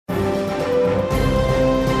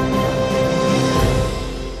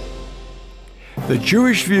The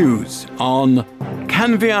Jewish Views on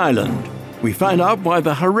Canvey Island. We find out why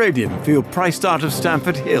the Haredim feel priced out of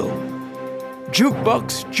Stamford Hill.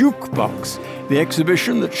 Jukebox Jewkbox, the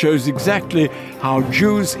exhibition that shows exactly how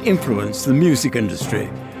Jews influence the music industry.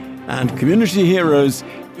 And community heroes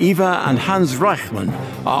Eva and Hans Reichmann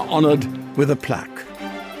are honoured with a plaque.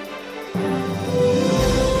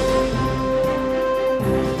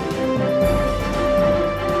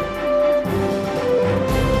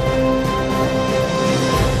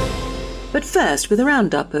 But first, with a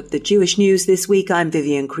roundup of the Jewish news this week, I'm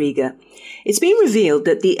Vivian Krieger. It's been revealed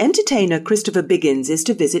that the entertainer Christopher Biggins is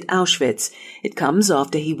to visit Auschwitz. It comes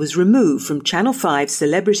after he was removed from Channel 5's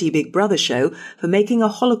Celebrity Big Brother show for making a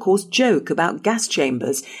Holocaust joke about gas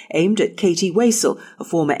chambers aimed at Katie Waisel, a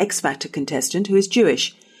former X Factor contestant who is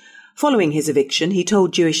Jewish. Following his eviction, he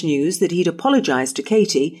told Jewish News that he'd apologised to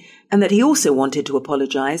Katie and that he also wanted to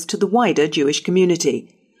apologise to the wider Jewish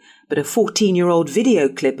community. But a 14-year-old video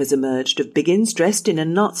clip has emerged of Biggins dressed in a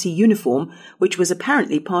Nazi uniform, which was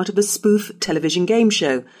apparently part of a spoof television game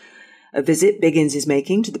show. A visit Biggins is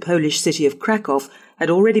making to the Polish city of Krakow had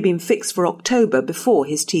already been fixed for October before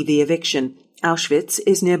his TV eviction. Auschwitz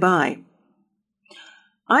is nearby.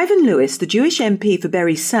 Ivan Lewis, the Jewish MP for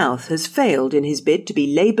Bury South, has failed in his bid to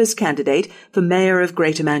be Labour's candidate for Mayor of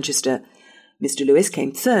Greater Manchester. Mr. Lewis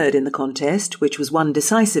came third in the contest, which was won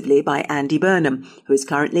decisively by Andy Burnham, who is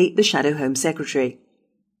currently the Shadow Home Secretary.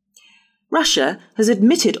 Russia has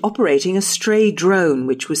admitted operating a stray drone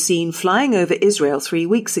which was seen flying over Israel 3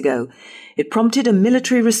 weeks ago. It prompted a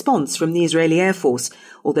military response from the Israeli Air Force,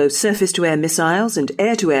 although surface-to-air missiles and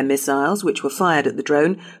air-to-air missiles which were fired at the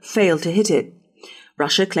drone failed to hit it.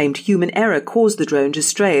 Russia claimed human error caused the drone to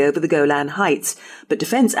stray over the Golan Heights, but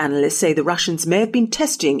defense analysts say the Russians may have been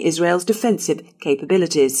testing Israel's defensive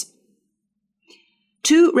capabilities.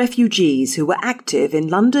 2 refugees who were active in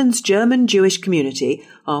London's German Jewish community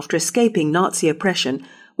after escaping Nazi oppression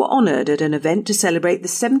were honoured at an event to celebrate the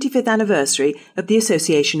 75th anniversary of the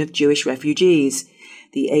Association of Jewish Refugees.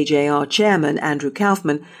 The AJR chairman, Andrew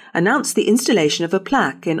Kaufman, announced the installation of a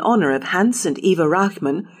plaque in honour of Hans and Eva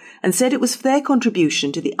Reichmann and said it was for their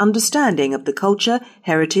contribution to the understanding of the culture,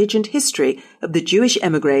 heritage and history of the Jewish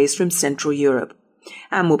émigrés from Central Europe.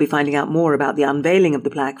 And we'll be finding out more about the unveiling of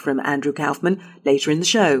the plaque from Andrew Kaufman later in the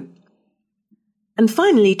show. And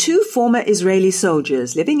finally, 2 former Israeli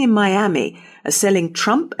soldiers living in Miami are selling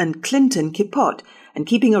Trump and Clinton kippot and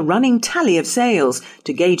keeping a running tally of sales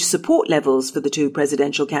to gauge support levels for the 2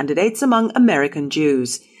 presidential candidates among American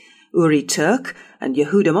Jews. Uri Turk and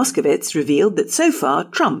Yehuda Moskowitz revealed that so far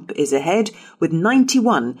Trump is ahead with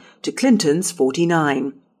 91 to Clinton's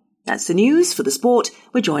 49. That's the news. For the sport,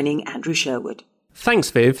 we're joining Andrew Sherwood. Thanks,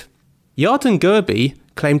 Viv. Yarden Gerby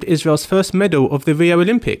claimed Israel's first medal of the Rio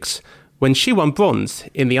Olympics when she won bronze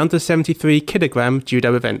in the under-73 kilogram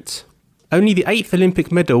judo event. Only the 8th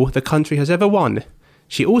Olympic medal the country has ever won.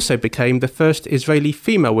 She also became the first Israeli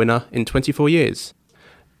female winner in 24 years.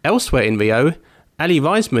 Elsewhere in Rio, Ali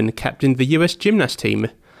Reisman captained the US gymnast team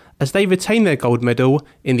as they retained their gold medal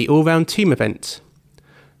in the all-round team event.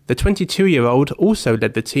 The 22-year-old also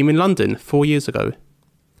led the team in London 4 years ago.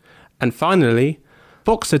 And finally,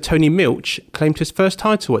 boxer Tony Milch claimed his first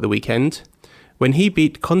title at the weekend when he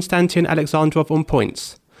beat Konstantin Alexandrov on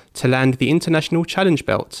points to land the International Challenge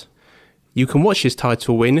belt. You can watch his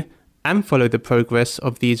title win and follow the progress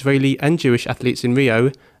of the Israeli and Jewish athletes in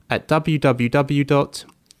Rio at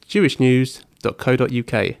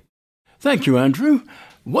www.jewishnews.co.uk. Thank you, Andrew.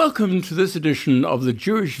 Welcome to this edition of the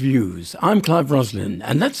Jewish Views. I'm Clive Roslin,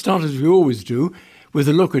 and let's start as we always do with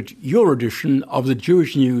a look at your edition of the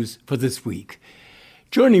Jewish News for this week.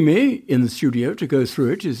 Joining me in the studio to go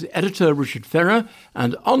through it is editor Richard Ferrer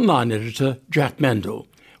and online editor Jack Mendel.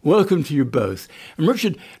 Welcome to you both. And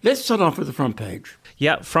Richard, let's start off with the front page.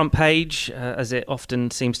 Yeah, front page, as it often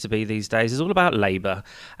seems to be these days, is all about Labour.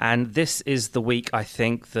 And this is the week, I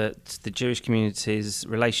think, that the Jewish community's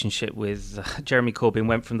relationship with Jeremy Corbyn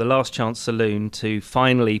went from the last chance saloon to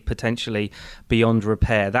finally, potentially, beyond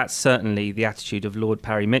repair. That's certainly the attitude of Lord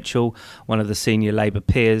Parry Mitchell, one of the senior Labour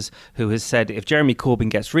peers, who has said if Jeremy Corbyn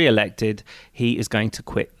gets re-elected, he is going to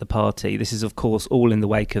quit the party. This is, of course, all in the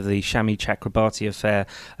wake of the Shami Chakrabarti affair,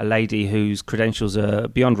 a lady whose credentials are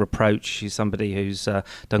beyond reproach. She's somebody who's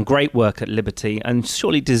done great work at Liberty and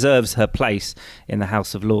surely deserves her place in the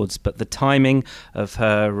House of Lords. But the timing of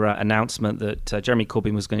her announcement that Jeremy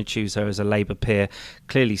Corbyn was going to choose her as a Labour peer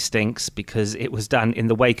clearly stinks, because it was done in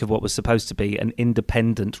the wake of what was supposed to be an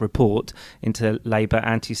independent report into Labour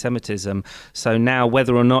anti-Semitism. So now,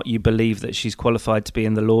 whether or not you believe that she's qualified to be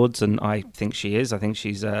in the Lords, and I think she is, I think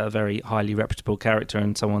she's a very highly reputable character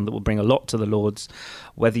and someone that will bring a lot to the Lords,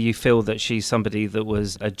 whether you feel that she's somebody that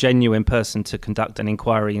was a genuine person to conduct an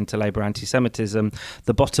inquiry into Labour anti-Semitism,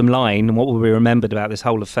 the bottom line, and what will be remembered about this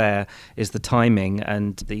whole affair, is the timing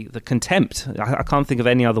and the contempt. I can't think of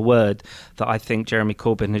any other word that I think Jeremy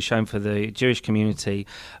Corbyn has shown for the Jewish community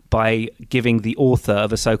by giving the author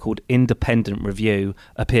of a so-called independent review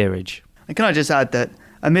a peerage. And can I just add that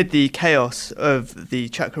amid the chaos of the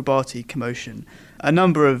Chakrabarti commotion, a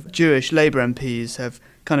number of Jewish Labour MPs have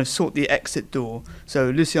kind of sought the exit door.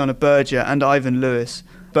 So Luciana Berger and Ivan Lewis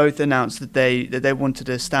both announced that they wanted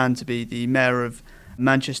to stand to be the mayor of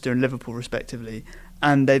Manchester and Liverpool, respectively.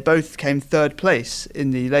 And they both came third place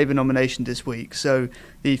in the Labour nomination this week. So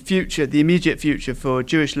the immediate future for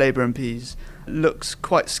Jewish Labour MPs looks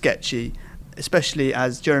quite sketchy, especially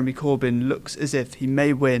as Jeremy Corbyn looks as if he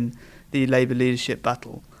may win the Labour leadership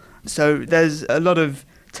battle. So there's a lot of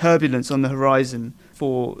turbulence on the horizon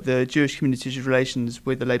for the Jewish community's relations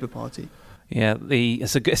with the Labour Party. Yeah,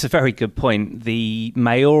 it's a very good point. The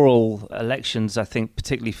mayoral elections, I think,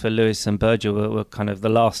 particularly for Lewis and Berger, were kind of the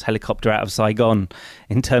last helicopter out of Saigon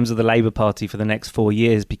in terms of the Labour Party for the next 4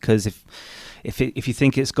 years, because if you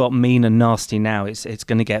think it's got mean and nasty now, it's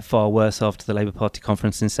going to get far worse after the Labour Party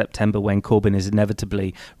conference in September, when Corbyn is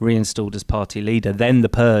inevitably reinstalled as party leader. Then the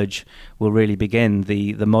purge will really begin.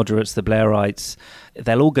 The moderates, the Blairites,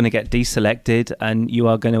 they're all going to get deselected, and you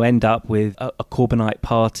are going to end up with a Corbynite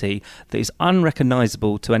party that is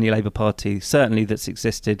unrecognisable to any Labour Party, certainly that's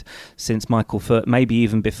existed since Michael Foot, maybe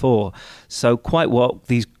even before. So quite what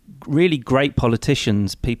these really great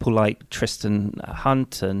politicians, people like Tristan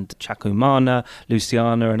Hunt and Chakumana,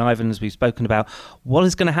 Luciana and Ivan, as we've spoken about, what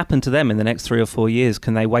is going to happen to them in the next 3 or 4 years?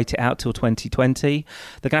 Can they wait it out till 2020?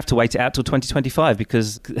 They're going to have to wait it out till 2025,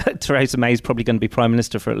 because Theresa May is probably going to be Prime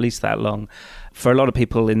Minister for at least that long. For a lot of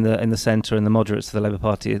people in the centre and the moderates of the Labour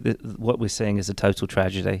Party, what we're seeing is a total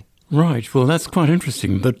tragedy. Right, well, that's quite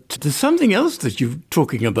interesting. But there's something else that you're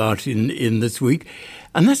talking about in this week,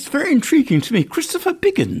 and that's very intriguing to me. Christopher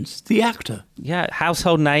Biggins, the actor. Yeah,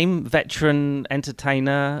 household name, veteran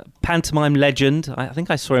entertainer, pantomime legend. I think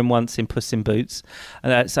I saw him once in Puss in Boots.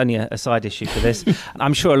 It's only a side issue for this.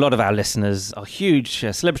 I'm sure a lot of our listeners are huge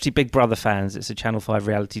Celebrity Big Brother fans. It's a Channel 5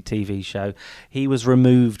 reality TV show. He was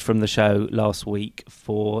removed from the show last week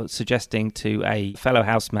for suggesting to a fellow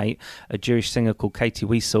housemate, a Jewish singer called Katie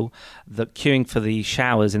Wiesel, that queuing for the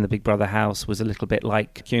showers in the Big Brother house was a little bit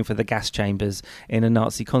like queuing for the gas chambers in a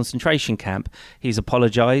Nazi concentration camp. He's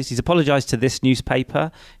apologised. He's apologised to this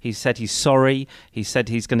newspaper. He said he's sorry. He said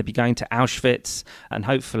he's going to be going to Auschwitz, and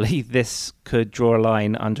hopefully this could draw a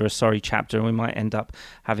line under a sorry chapter, and we might end up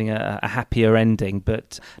having a happier ending.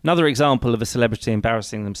 But another example of a celebrity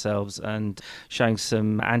embarrassing themselves and showing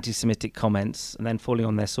some anti-Semitic comments and then falling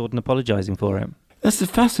on their sword and apologising for it. That's a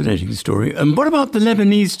fascinating story. And what about the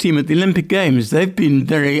Lebanese team at the Olympic Games? They've been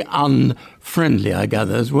very unfriendly, I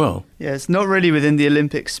gather, as well. Yeah, it's not really within the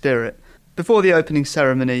Olympic spirit. Before the opening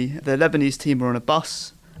ceremony, the Lebanese team were on a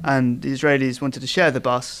bus, and the Israelis wanted to share the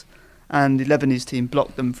bus, and the Lebanese team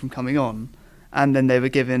blocked them from coming on. And then they were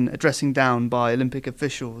given a dressing down by Olympic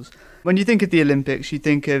officials. When you think of the Olympics, you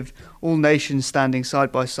think of all nations standing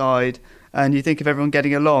side by side, and you think of everyone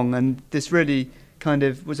getting along, and this really kind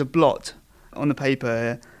of was a blot on the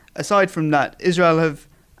paper. Aside from that, Israel have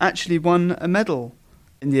actually won a medal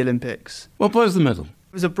in the Olympics. What was the medal?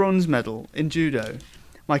 It was a bronze medal in judo.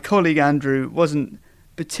 My colleague Andrew wasn't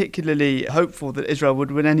particularly hopeful that Israel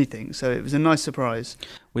would win anything, so it was a nice surprise.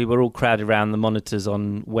 We were all crowded around the monitors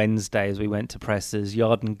on Wednesday as we went to press as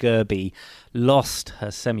Yarden Gerby lost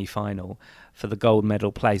her semi-final for the gold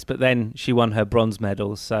medal place, but then she won her bronze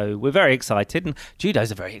medal, so we're very excited. And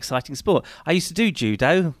judo's a very exciting sport. I used to do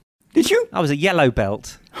judo. Did you? I was a yellow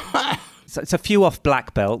belt. So it's a few off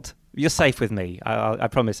black belt. You're safe with me. I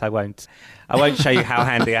promise I won't show you how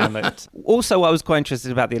handy I am at. Also, I was quite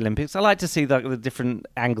interested about the Olympics. I like to see the different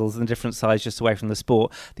angles and different sides just away from the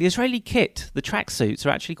sport. The Israeli kit, the tracksuits, are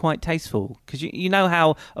actually quite tasteful, because you know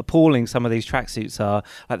how appalling some of these tracksuits are,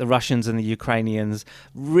 like the Russians and the Ukrainians,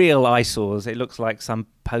 real eyesores. It looks like some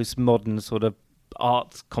postmodern sort of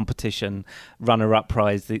art competition runner-up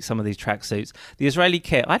prize, some of these tracksuits. The Israeli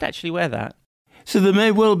kit, I'd actually wear that. So there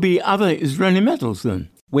may well be other Israeli medals then?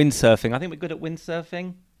 Windsurfing. I think we're good at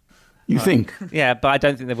windsurfing. You think? Yeah, but I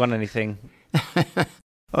don't think they've won anything.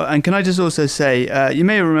 And can I just also say, you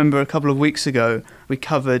may remember a couple of weeks ago, we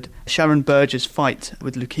covered Sharon Berger's fight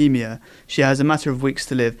with leukemia. She has a matter of weeks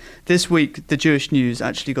to live. This week, the Jewish News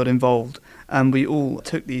actually got involved, and we all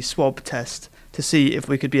took the swab test to see if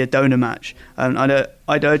we could be a donor match. And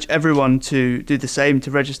I'd urge everyone to do the same, to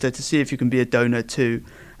register to see if you can be a donor too.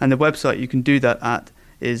 And the website you can do that at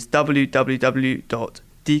is www.dkms.org.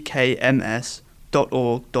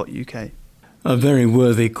 jews.org.uk. A very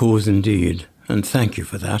worthy cause indeed, and thank you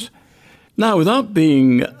for that. Now, without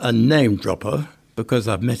being a name dropper, because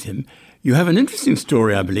I've met him, you have an interesting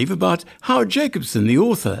story, I believe, about Howard Jacobson, the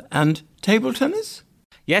author, and table tennis?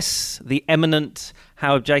 Yes, the eminent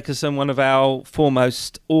Howard Jacobson, one of our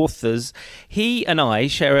foremost authors. He and I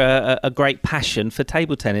share a great passion for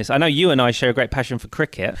table tennis. I know you and I share a great passion for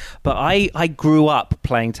cricket, but I grew up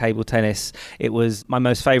playing table tennis. It was my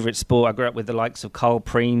most favourite sport. I grew up with the likes of Carl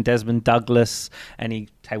Preen, Desmond Douglas. Any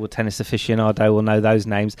table tennis aficionado will know those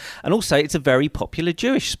names. And also, it's a very popular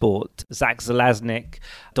Jewish sport. Zach Zelaznik,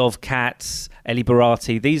 Dov Katz, Eli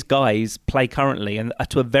Barati, these guys play currently and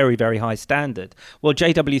to a very, very high standard. Well,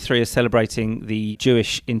 JW3 is celebrating the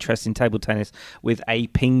Jewish interest in table tennis with a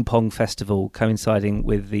ping pong festival coinciding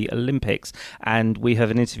with the Olympics. And we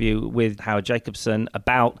have an interview with Howard Jacobson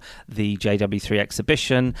about the JW3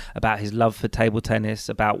 exhibition, about his love for table tennis,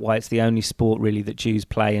 about why it's the only sport really that Jews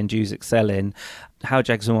play and Jews excel in. Howard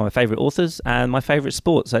Jacobson is one of my favourite authors and my favourite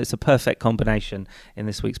sport, so it's a perfect combination in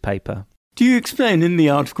this week's paper. Do you explain in the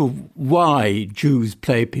article why Jews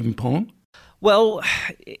play ping pong? Well,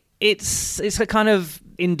 it's a kind of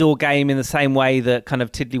indoor game in the same way that kind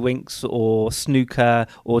of tiddlywinks or snooker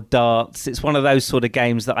or darts. It's one of those sort of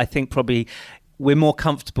games that I think probably we're more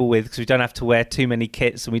comfortable with because we don't have to wear too many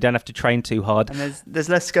kits and we don't have to train too hard. And there's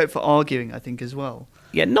less scope for arguing, I think, as well.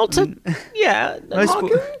 Yeah,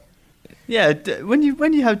 arguing? Yeah, when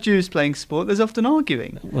you have Jews playing sport, there's often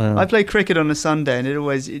arguing. Well, I play cricket on a Sunday, and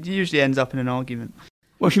it usually ends up in an argument.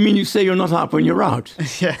 What do you mean you say you're not up when you're out?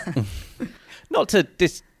 Yeah. Not to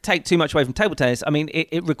take too much away from table tennis. I mean,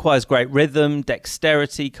 it requires great rhythm,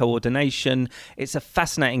 dexterity, coordination. It's a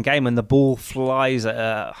fascinating game, and the ball flies at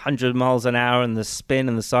 100 miles an hour, and the spin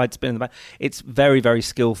and the side spin and the back. It's very, very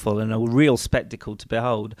skillful and a real spectacle to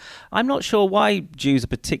behold. I'm not sure why Jews are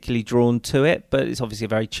particularly drawn to it, but it's obviously a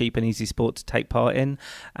very cheap and easy sport to take part in.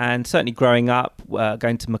 And certainly growing up,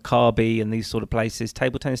 going to Maccabi and these sort of places,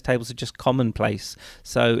 table tennis tables are just commonplace.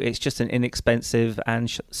 So it's just an inexpensive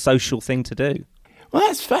and social thing to do. Well,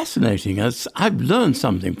 that's fascinating. I've learned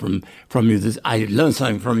something from you. I learn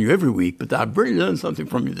something from you every week, but I've really learned something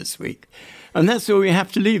from you this week. And that's where we have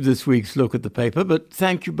to leave this week's look at the paper, but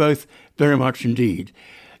thank you both very much indeed.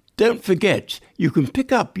 Don't forget, you can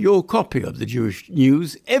pick up your copy of the Jewish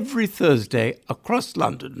News every Thursday across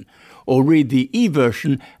London, or read the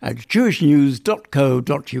e-version at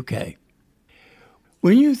jewishnews.co.uk.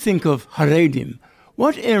 When you think of Haredim,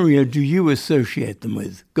 what area do you associate them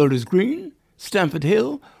with? Golders Green? Stamford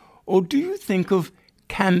Hill, or do you think of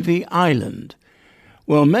Canvey Island?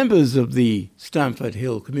 Well, members of the Stamford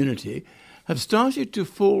Hill community have started to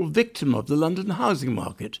fall victim of the London housing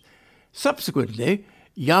market. Subsequently,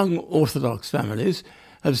 young Orthodox families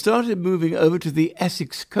have started moving over to the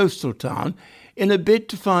Essex coastal town in a bid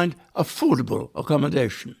to find affordable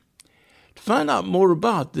accommodation. To find out more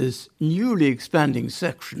about this newly expanding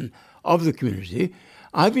section of the community,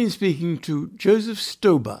 I've been speaking to Joseph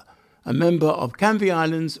Stober, a member of Canvey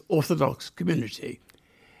Island's Orthodox community.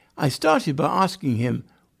 I started by asking him,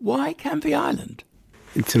 why Canvey Island?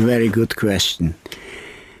 It's a very good question.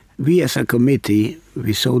 We as a committee,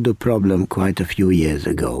 we saw the problem quite a few years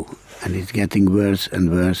ago, and it's getting worse and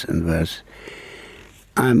worse and worse.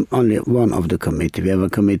 I'm only one of the committee. We have a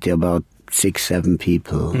committee about 6-7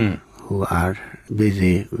 people who are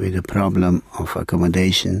busy with the problem of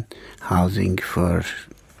accommodation, housing for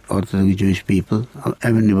Orthodox Jewish people,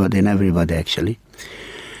 everybody actually.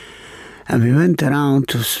 And we went around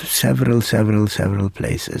to several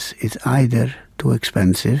places. It's either too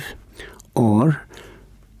expensive or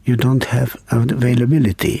you don't have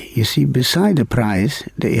availability. You see, beside the price,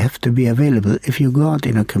 they have to be available. If you go out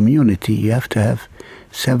in a community, you have to have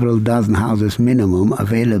several dozen houses minimum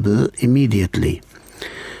available immediately.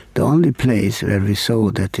 The only place where we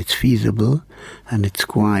saw that it's feasible and it's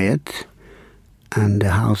quiet and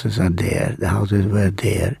the houses are there, the houses were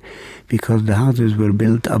there, because the houses were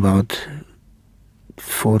built about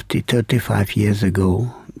 35 years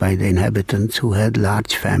ago by the inhabitants who had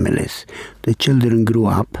large families. The children grew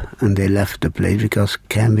up and they left the place because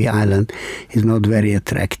Canvey Island is not very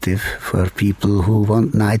attractive for people who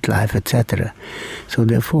want nightlife, etc. So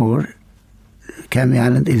therefore, Canvey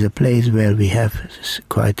Island is a place where we have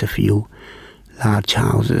quite a few large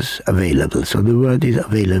houses available. So the word is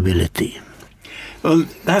availability. Well,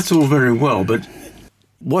 that's all very well, but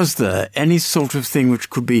was there any sort of thing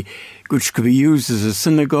which could be used as a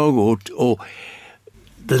synagogue or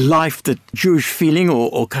the life, the Jewish feeling,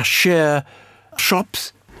 or kasher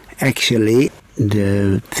shops? Actually,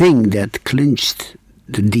 the thing that clinched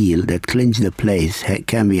the deal, that clinched the place,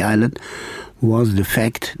 Canvey Island, was the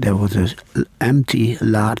fact there was an empty,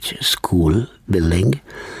 large school building,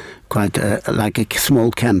 quite like a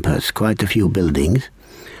small campus, quite a few buildings,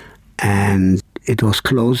 and it was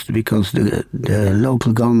closed because the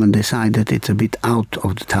local government decided it's a bit out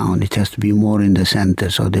of the town. It has to be more in the center,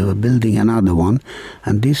 so they were building another one,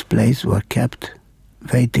 and this place was kept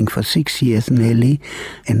waiting for 6 years nearly,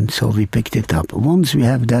 and so we picked it up. Once we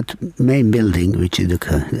have that main building, which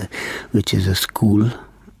is a school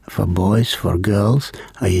for boys, for girls,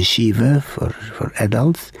 a yeshiva for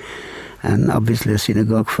adults, and obviously a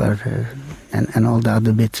synagogue for and all the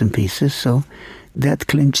other bits and pieces. So that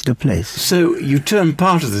clinched the place. So you turned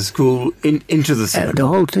part of the school into the synagogue? The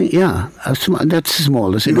whole thing, yeah. That's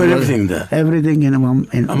small. You got everything there? Everything in one.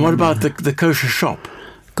 And what about the kosher shop?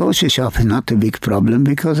 Kosher shop is not a big problem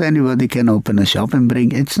because anybody can open a shop and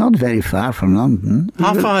bring. It's not very far from London.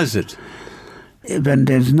 How far is it? When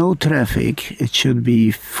there's no traffic, it should be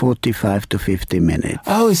 45 to 50 minutes.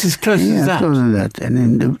 Oh, it's as close as that? Yeah, close to that. And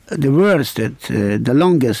then the worst, the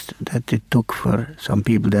longest that it took for some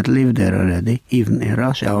people that lived there already, even in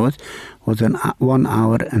rush hours, was 1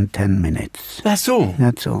 hour and 10 minutes. That's all?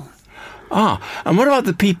 That's all. Ah, and what about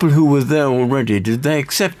the people who were there already? Did they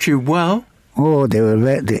accept you well? Oh, they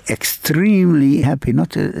were extremely happy,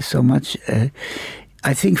 not so much...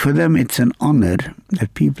 I think for them it's an honor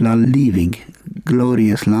that people are leaving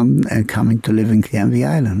glorious London and coming to live in Canvey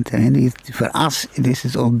Island. I mean, for us, this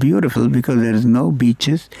is all beautiful because there's no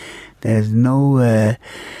beaches, there's no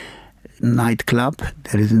nightclub,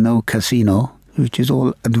 there is no casino, which is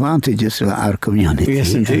all advantages of our community.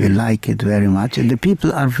 Yes, indeed. We like it very much. And the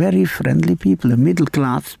people are very friendly people, the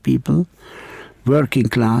middle-class people, working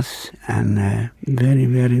class, and very,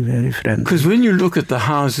 very, very friendly. Because when you look at the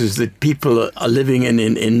houses that people are living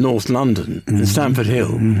in North London, in Stamford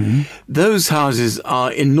Hill, those houses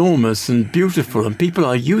are enormous and beautiful, and people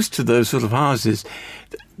are used to those sort of houses.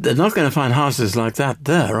 They're not going to find houses like that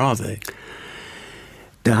there, are they?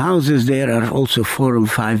 The houses there are also 4 or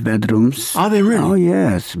 5 bedrooms. Are they really? Oh,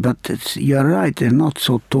 yes. But you're right, they're not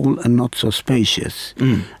so tall and not so spacious.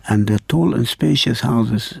 And the tall and spacious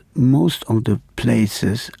houses, most of the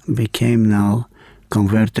places became now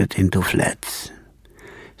converted into flats.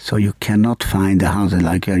 So you cannot find a house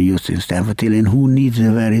like you're used to in Stamford Hill. And who needs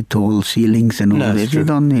the very tall ceilings and all this? You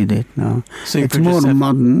don't need it, no. So it's more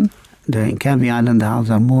modern. The Canvey Island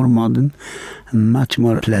houses are more modern and much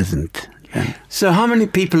more pleasant. Yeah. So how many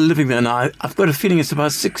people are living there now? I've got a feeling it's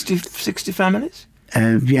about 60 families?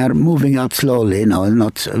 We are moving out slowly. No,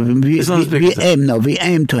 not. We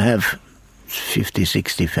aim to have 50,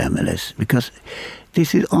 60 families because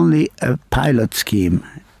this is only a pilot scheme.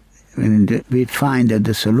 We find that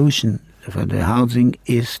the solution for the housing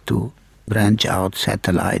is to branch out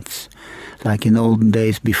satellites, like in olden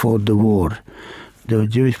days before the war. The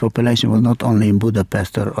Jewish population was not only in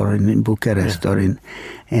Budapest or in Bucharest or in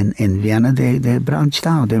Vienna. They branched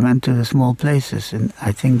out. They went to the small places, and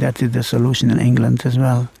I think that is the solution in England as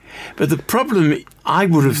well. But the problem, I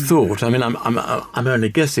would have thought, I mean, I'm only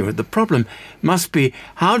guessing, but the problem must be,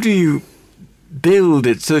 how do you build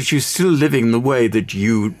it so that you're still living the way that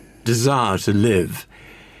you desire to live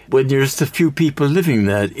when there's just a few people living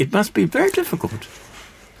there? It must be very difficult.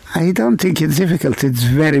 I don't think it's difficult. It's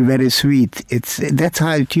very, very sweet. That's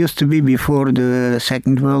how it used to be before the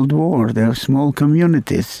Second World War. There were small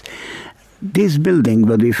communities. This building,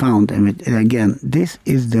 what we found, again, this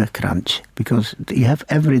is the crunch, because you have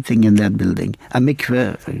everything in that building. A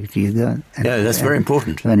mikveh, yeah, that's very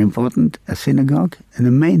important. Very important, a synagogue, and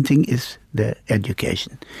the main thing is the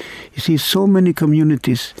education. You see, so many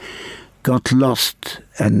communities got lost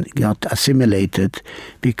and got assimilated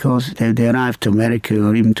because they arrived to America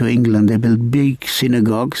or even to England. They built big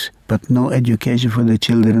synagogues, but no education for the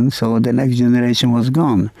children, so the next generation was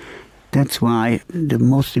gone. That's why the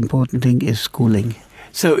most important thing is schooling.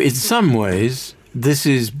 So in some ways, this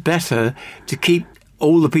is better to keep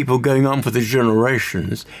all the people going on for the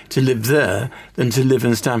generations to live there than to live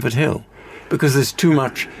in Stamford Hill, because there's too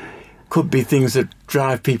much, could be things that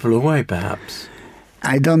drive people away, perhaps.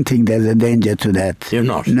 I don't think there's a danger to that. You're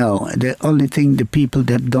not? No. The only thing, the people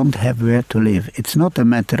that don't have where to live. It's not a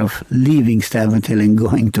matter of leaving Stamford Hill and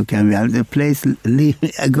going to Canvey Island. The place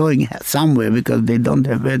going somewhere because they don't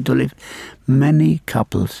have where to live. Many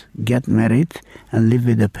couples get married and live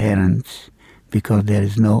with the parents because there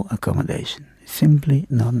is no accommodation. Simply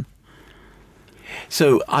none.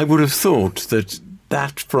 So I would have thought that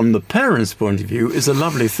from the parents' point of view is a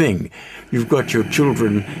lovely thing. You've got your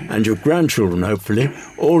children and your grandchildren, hopefully,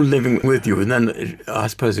 all living with you, and then I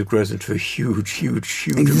suppose it grows into a huge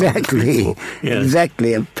Exactly. Yes.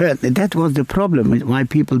 Exactly. That was the problem, why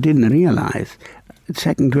people didn't realize.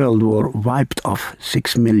 Second World War wiped off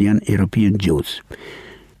 6 million European Jews.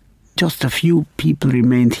 Just a few people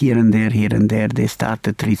remained here and there. They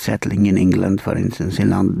started resettling in England, for instance,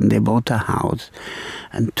 in London. They bought a house.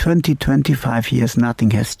 And 25 years,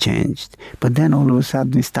 nothing has changed. But then all of a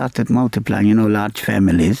sudden it started multiplying, large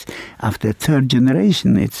families. After third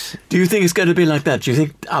generation, it's... Do you think it's going to be like that? Do you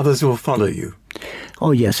think others will follow you?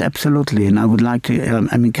 Oh, yes, absolutely. And I would like to...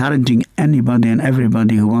 I'm encouraging anybody and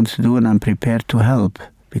everybody who wants to do it. I'm prepared to help,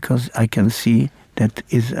 because I can see that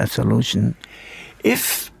is a solution.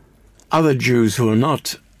 If other Jews who are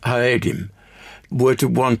not Haredim were to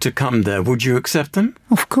want to come there, would you accept them?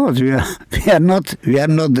 Of course, we are not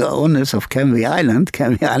the owners of Canvey Island.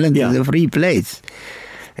 Canvey Island is a free place.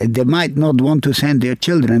 They might not want to send their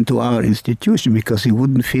children to our institution because it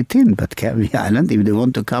wouldn't fit in. But Canvey Island, if they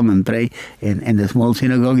want to come and pray in the small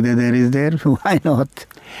synagogue that there is there, why not?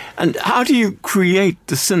 And how do you create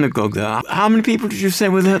the synagogue there? How many people did you say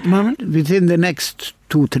were there at the moment? Within the next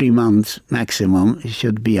 2-3 months maximum, it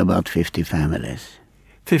should be about 50 families.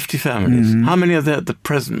 50 families. Mm-hmm. How many are there at the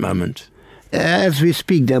present moment? As we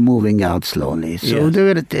speak, they're moving out slowly. So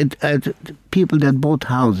there were people that bought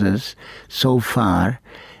houses so far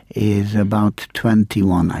is about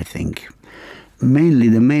 21, I think. Mainly,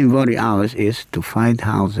 the main worry ours is to find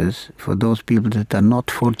houses for those people that are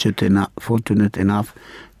not fortunate enough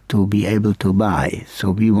to be able to buy.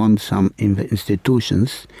 So we want some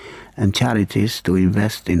institutions and charities to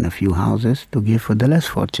invest in a few houses to give for the less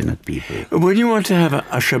fortunate people. When you want to have a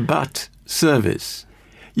Shabbat service,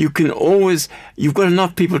 you've got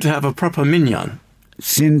enough people to have a proper minyan.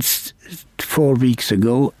 Since 4 weeks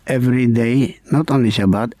ago, every day, not only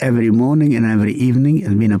Shabbat, every morning and every evening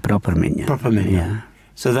has been a proper minyan. Proper minyan. Yeah.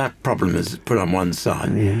 So that problem is put on one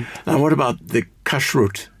side. Yeah. Now what about the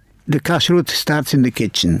kashrut? The kashrut starts in the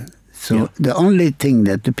kitchen. So the only thing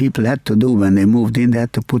that the people had to do when they moved in, they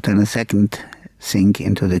had to put in a second sink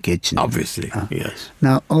into the kitchen. Obviously, yes.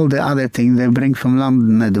 Now, all the other things they bring from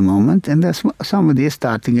London at the moment, and there's somebody is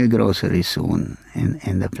starting a grocery soon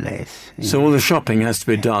in the place. So all the shopping has to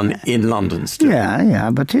be done in London still? Yeah,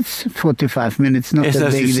 but it's 45 minutes, not a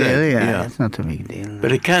big deal. Yeah, it's not a big deal.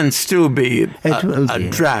 But it can still be a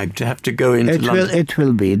drag to have to go into London. It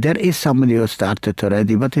will be. There is somebody who started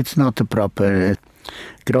already, but it's not a proper...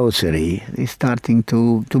 grocery. He's starting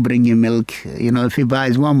to bring you milk. If he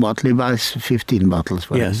buys 1 bottle, he buys 15 bottles,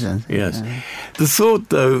 for instance. Yes. The thought,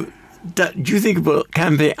 though, do you think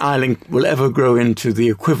Canvey Island will ever grow into the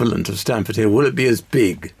equivalent of Stamford Hill? Will it be as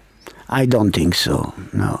big? I don't think so.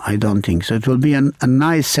 No, I don't think so. It will be a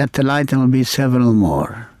nice satellite and will be several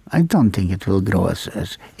more. I don't think it will grow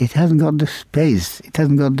as... It hasn't got the space. It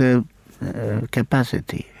hasn't got the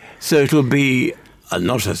capacity. So it will be...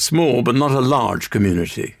 not a small, but not a large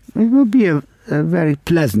community. It will be a very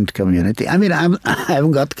pleasant community. I mean, I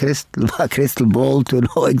haven't got a crystal ball to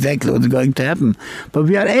know exactly what's going to happen, but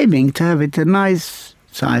we are aiming to have it a nice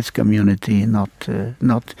size community,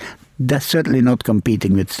 that's certainly not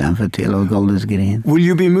competing with Stamford Hill or Golders Green. Will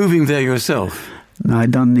you be moving there yourself? No, I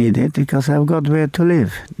don't need it because I've got where to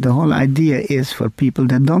live. The whole idea is for people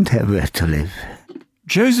that don't have where to live.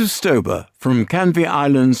 Joseph Stober from Canvey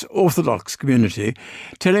Island's Orthodox community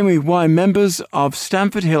telling me why members of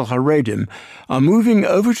Stamford Hill Haredim are moving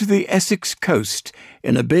over to the Essex coast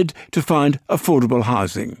in a bid to find affordable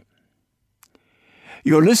housing.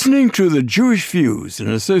 You're listening to the Jewish Views in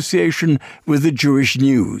association with the Jewish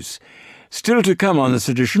News. Still to come on this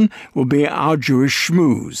edition will be our Jewish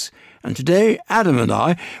Schmooze. And today, Adam and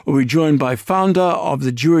I will be joined by founder of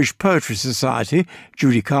the Jewish Poetry Society,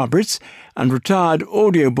 Judy Carbritz, and retired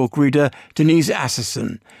audiobook reader Denise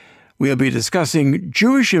Asserson. We'll be discussing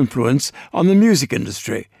Jewish influence on the music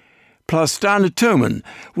industry. Plus, Diana Toman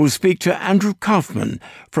will speak to Andrew Kaufman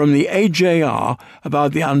from the AJR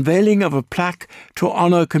about the unveiling of a plaque to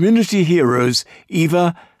honour community heroes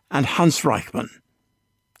Eva and Hans Reichmann.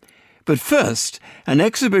 But first, an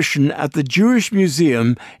exhibition at the Jewish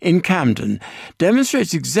Mueseum in Camden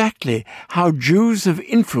demonstrates exactly how Jews have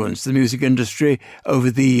influenced the music industry over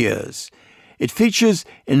the years. It features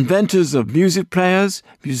inventors of music players,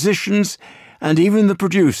 musicians, and even the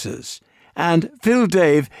producers. And Phil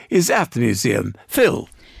Dave is at the museum. Phil.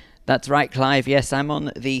 That's right, Clive. Yes, I'm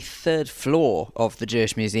on the 3rd floor of the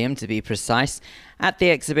Jewish Museum, to be precise, at the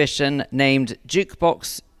exhibition named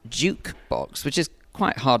Jukebox Jewkbox, which is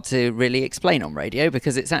quite hard to really explain on radio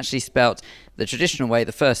because it's actually spelt the traditional way,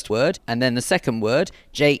 the first word, and then the second word,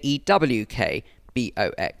 Jewkbox.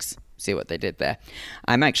 See what they did there.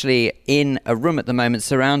 I'm actually in a room at the moment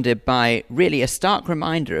surrounded by really a stark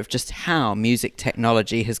reminder of just how music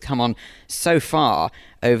technology has come on so far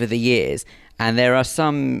over the years. And there are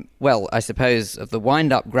some, well, I suppose, of the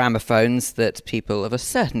wind-up gramophones that people of a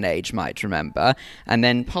certain age might remember, and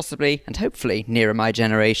then possibly, and hopefully, nearer my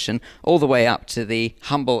generation, all the way up to the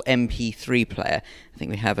humble MP3 player. I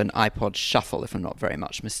think we have an iPod Shuffle, if I'm not very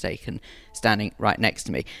much mistaken, standing right next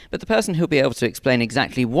to me. But the person who'll be able to explain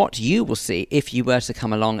exactly what you will see if you were to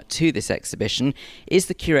come along to this exhibition is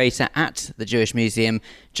the curator at the Jewish Museum,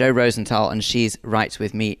 Jo Rosenthal, and she's right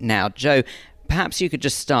with me now. Jo, perhaps you could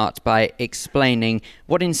just start by explaining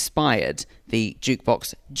what inspired the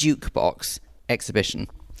Jukebox Jewkbox exhibition.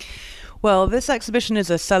 Well, this exhibition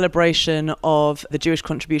is a celebration of the Jewish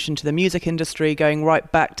contribution to the music industry, going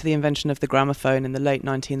right back to the invention of the gramophone in the late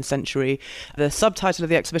 19th century. The subtitle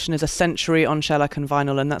of the exhibition is A Century on Shellac and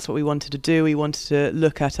Vinyl, and that's what we wanted to do. We wanted to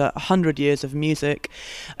look at 100 years of music,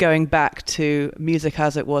 going back to music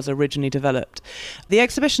as it was originally developed. The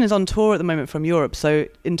exhibition is on tour at the moment from Europe, so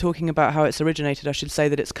in talking about how it's originated, I should say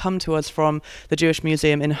that it's come to us from the Jewish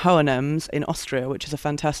Museum in Hohenems in Austria, which is a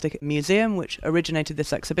fantastic museum which originated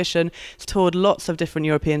this exhibition. It's toured lots of different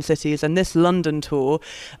European cities, and this London tour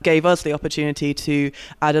gave us the opportunity to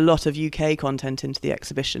add a lot of UK content into the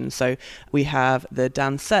exhibition. So we have the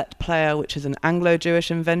Dansette player, which is an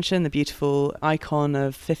Anglo-Jewish invention, the beautiful icon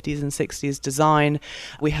of 50s and 60s design.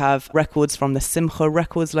 We have records from the Simcha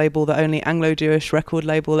Records label, the only Anglo-Jewish record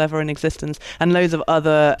label ever in existence, and loads of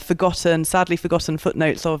other sadly forgotten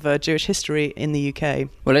footnotes of Jewish history in the UK.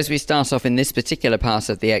 Well, as we start off in this particular part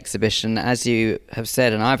of the exhibition, as you have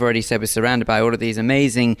said, and I've already said, we're surrounded by all of these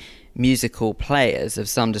amazing musical players of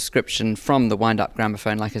some description, from the wind-up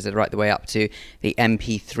gramophone, like I said, right the way up to the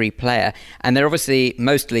MP3 player. And they're obviously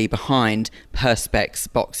mostly behind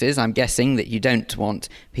perspex boxes. I'm guessing that you don't want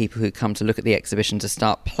people who come to look at the exhibition to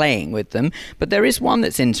start playing with them. But there is one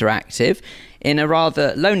that's interactive. In a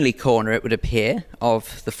rather lonely corner, it would appear,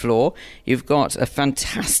 of the floor, you've got a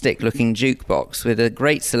fantastic-looking jukebox with a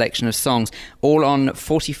great selection of songs, all on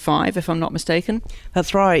 45, if I'm not mistaken.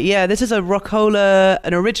 That's right, yeah. This is an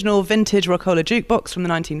original vintage Rockola jukebox from the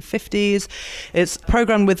 1950s. It's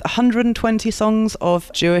programmed with 120 songs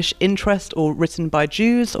of Jewish interest or written by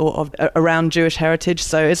Jews or around Jewish heritage.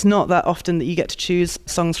 So it's not that often that you get to choose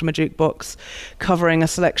songs from a jukebox covering a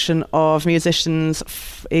selection of musicians,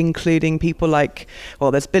 including people like,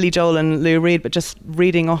 well, there's Billy Joel and Lou Reed, but just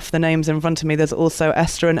reading off the names in front of me, there's also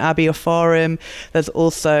Esther and Abby Ofarim, there's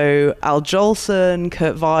also Al Jolson,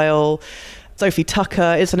 Kurt Weill, Sophie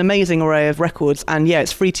Tucker. It's an amazing array of records, and yeah,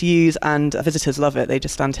 it's free to use, and visitors love it. They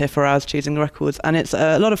just stand here for hours choosing the records, and it's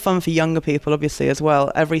a lot of fun for younger people, obviously, as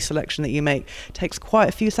well. Every selection that you make takes quite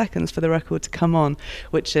a few seconds for the record to come on,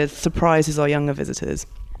 which surprises our younger visitors.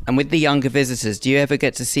 And with the younger visitors, do you ever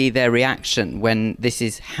get to see their reaction when this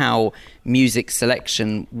is how music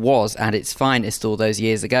selection was at its finest all those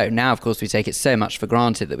years ago? Now, of course, we take it so much for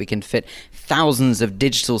granted that we can fit thousands of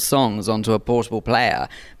digital songs onto a portable player.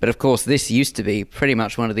 But of course, this used to be pretty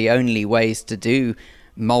much one of the only ways to do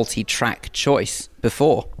multi-track choice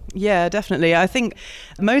before. Yeah, definitely. I think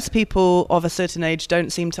most people of a certain age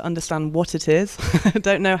don't seem to understand what it is,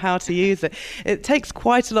 don't know how to use it. It takes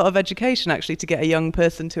quite a lot of education, actually, to get a young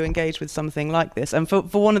person to engage with something like this. And for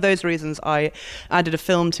one of those reasons, I added a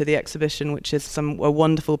film to the exhibition, which is a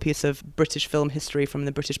wonderful piece of British film history from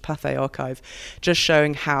the British Pathé Archive, just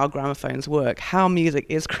showing how gramophones work, how music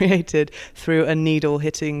is created through a needle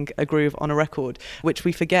hitting a groove on a record, which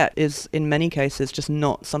we forget is, in many cases, just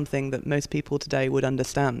not something that most people today would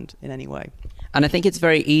understand in any way. And I think it's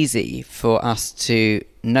very easy for us to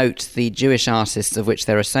note the Jewish artists, of which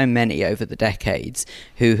there are so many over the decades,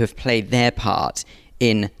 who have played their part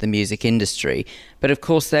in the music industry. But of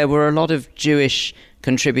course there were a lot of Jewish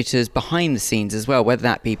contributors behind the scenes as well, whether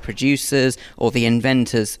that be producers or the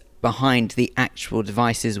inventors behind the actual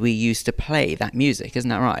devices we use to play that music. Isn't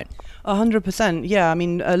that right? 100%, yeah. I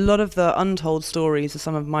mean, a lot of the untold stories are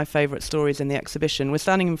some of my favourite stories in the exhibition. We're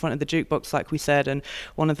standing in front of the jukebox, like we said, and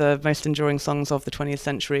one of the most enduring songs of the 20th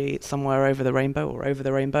century, Somewhere Over the Rainbow, or Over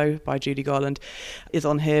the Rainbow by Judy Garland, is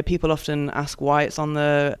on here. People often ask why it's on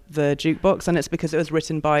the jukebox, and it's because it was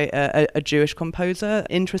written by a Jewish composer,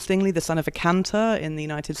 interestingly, the son of a cantor in the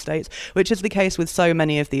United States, which is the case with so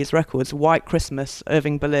many of these records. White Christmas,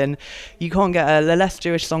 Irving Berlin. You can't get a less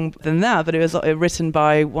Jewish song than that, but it was written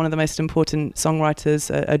by one of the most important songwriters,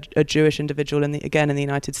 a Jewish individual in the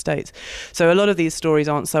United States. So a lot of these stories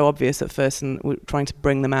aren't so obvious at first, and we're trying to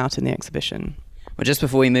bring them out in the exhibition. Well, just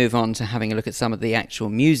before we move on to having a look at some of the actual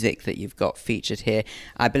music that you've got featured here,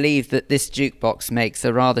 I believe that this jukebox makes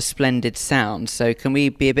a rather splendid sound. So can we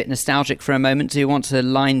be a bit nostalgic for a moment? Do you want to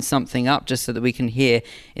line something up just so that we can hear,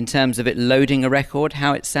 in terms of it loading a record,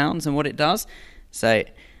 how it sounds and what it does? So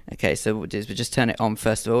Okay, so we'll just turn it on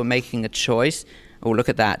first of all. We're making a choice. Oh, look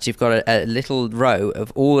at that. You've got a little row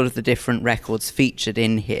of all of the different records featured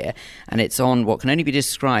in here, and it's on what can only be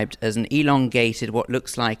described as an elongated, what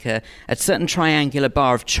looks like a certain triangular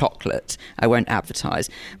bar of chocolate. I won't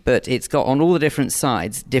advertise, but it's got on all the different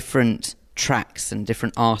sides different tracks and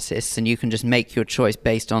different artists, and you can just make your choice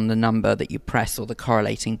based on the number that you press or the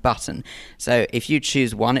correlating button. So if you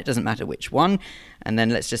choose one, it doesn't matter which one, and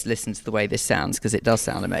then let's just listen to the way this sounds, because it does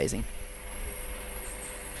sound amazing.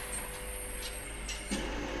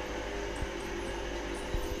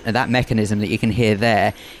 And that mechanism that you can hear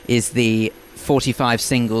there is the 45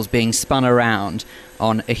 singles being spun around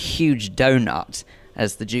on a huge donut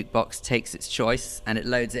as the jukebox takes its choice and it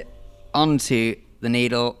loads it onto the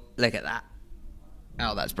needle. Look at that.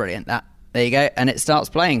 Oh, that's brilliant. There you go. And it starts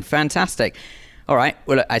playing. Fantastic. All right.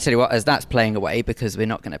 Well, look, I tell you what, as that's playing away, because we're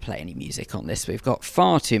not going to play any music on this, we've got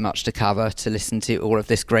far too much to cover to listen to all of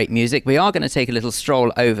this great music. We are going to take a little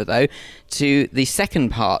stroll over, though, to the second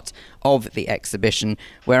part of the exhibition,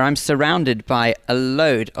 where I'm surrounded by a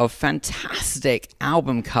load of fantastic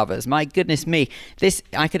album covers. My goodness me.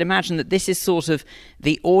 I could imagine that this is sort of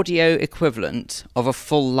the audio equivalent of a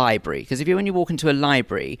full library. Because when you walk into a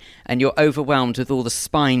library and you're overwhelmed with all the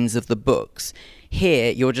spines of the books,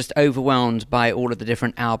 here, you're just overwhelmed by all of the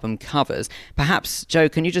different album covers. Perhaps, Joe,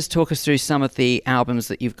 can you just talk us through some of the albums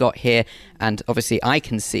that you've got here? And obviously, I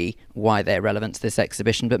can see why they're relevant to this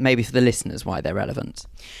exhibition, but maybe for the listeners, why they're relevant.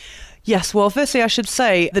 Yes, well, firstly, I should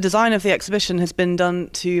say the design of the exhibition has been done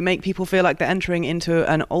to make people feel like they're entering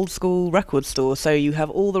into an old school record store. So you have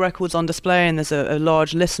all the records on display and there's a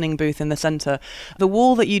large listening booth in the centre. The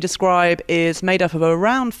wall that you describe is made up of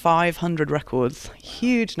around 500 records,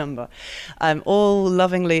 huge number, all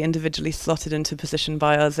lovingly individually slotted into position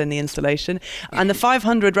by us in the installation. And the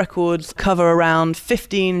 500 records cover around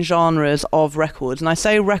 15 genres of records. And I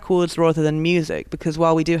say records rather than music because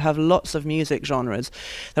while we do have lots of music genres,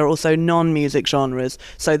 there are also non-music genres.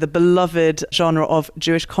 So the beloved genre of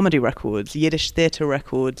Jewish comedy records, Yiddish theatre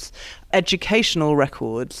records, educational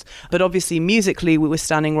records. But obviously musically we were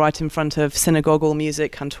standing right in front of synagogal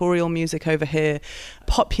music, cantorial music over here,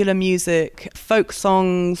 popular music, folk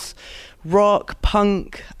songs, rock,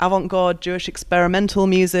 punk, avant-garde, Jewish experimental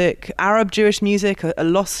music, Arab Jewish music, a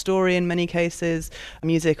lost story in many cases,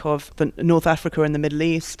 music of North Africa and the Middle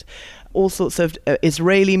East, all sorts of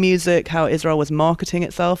Israeli music, how Israel was marketing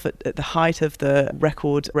itself at the height of the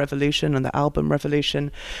record revolution and the album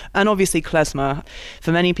revolution, and obviously klezmer,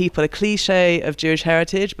 for many people a cliche of Jewish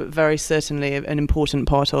heritage, but very certainly an important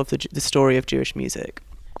part of the story of Jewish music.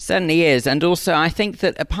 Certainly is. And also I think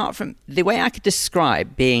that apart from the way I could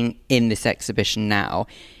describe being in this exhibition now,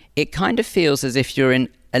 it kind of feels as if you're in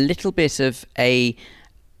a little bit of a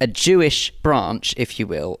Jewish branch, if you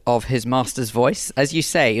will, of his master's voice. As you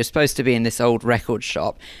say, you're supposed to be in this old record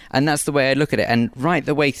shop, and that's the way I look at it. And right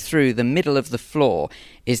the way through the middle of the floor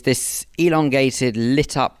is this elongated,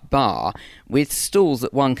 lit-up bar with stools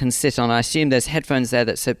that one can sit on. I assume there's headphones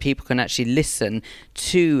there so people can actually listen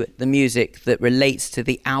to the music that relates to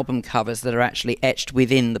the album covers that are actually etched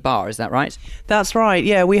within the bar. Is that right? That's right,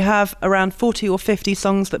 yeah. We have around 40 or 50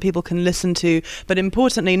 songs that people can listen to, but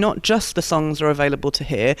importantly, not just the songs are available to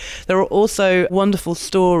hear. There are also wonderful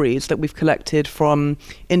stories that we've collected from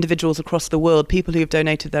individuals across the world, people who have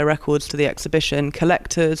donated their records to the exhibition,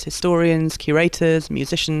 collectors, historians, curators,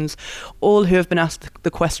 musicians, all who have been asked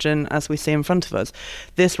the question, as we see in front of us,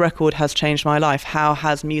 this record has changed my life. How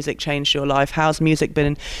has music changed your life? How's music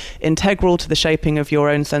been integral to the shaping of your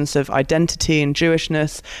own sense of identity and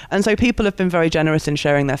Jewishness? And so people have been very generous in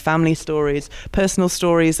sharing their family stories, personal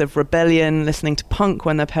stories of rebellion, listening to punk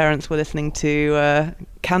when their parents were listening to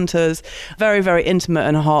cantors, very, very intimate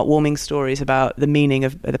and heartwarming stories about the meaning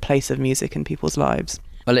of the place of music in people's lives.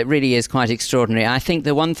 Well, it really is quite extraordinary. I think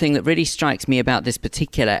the one thing that really strikes me about this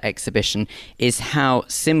particular exhibition is how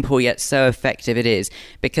simple yet so effective it is,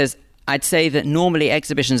 because I'd say that normally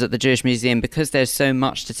exhibitions at the Jewish Museum, because there's so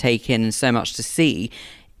much to take in and so much to see,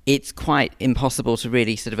 it's quite impossible to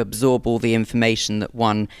really sort of absorb all the information that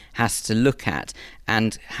one has to look at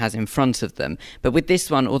and has in front of them. But with this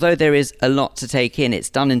one, although there is a lot to take in, it's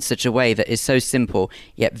done in such a way that is so simple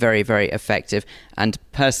yet very, very effective. And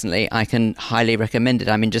personally, I can highly recommend it.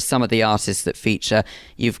 I mean, just some of the artists that feature,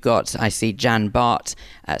 you've got, I see Jan Bart,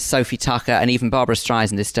 Sophie Tucker, and even Barbara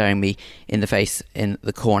Streisand is staring me in the face in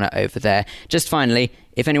the corner over there. Just finally,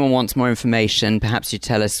 if anyone wants more information, perhaps you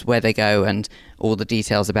tell us where they go and all the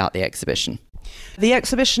details about the exhibition. The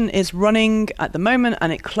exhibition is running at the moment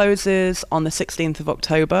and it closes on the 16th of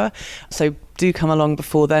October. So do come along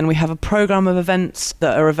before then. We have a programme of events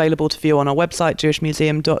that are available to view on our website,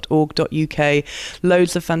 jewishmuseum.org.uk.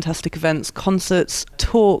 Loads of fantastic events, concerts,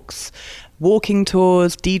 talks, walking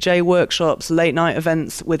tours, DJ workshops, late night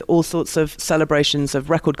events with all sorts of celebrations of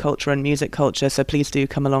record culture and music culture. So please do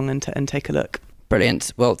come along and take a look.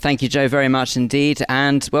 Brilliant. Well, thank you, Joe, very much indeed.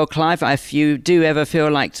 And, well, Clive, if you do ever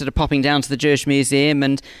feel like sort of popping down to the Jewish Museum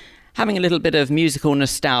and having a little bit of musical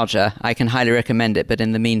nostalgia, I can highly recommend it. But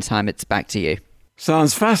in the meantime, it's back to you.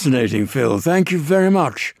 Sounds fascinating, Phil. Thank you very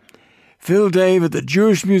much. Phil Dave at the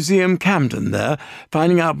Jewish Mueseum Camden there,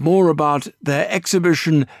 finding out more about their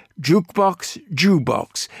exhibition Jukebox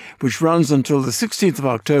Jewkbox, which runs until the 16th of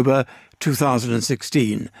October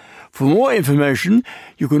 2016. For more information,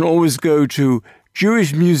 you can always go to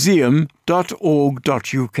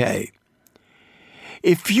jewishmuseum.org.uk.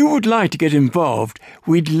 If you would like to get involved,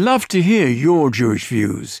 we'd love to hear your Jewish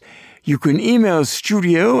views. You can email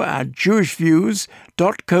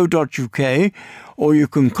studio@jewishviews.co.uk or you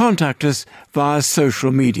can contact us via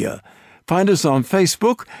social media. Find us on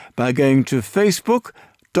Facebook by going to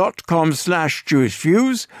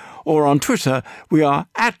facebook.com/jewishviews or on Twitter we are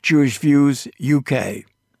 @JewishViewsUK.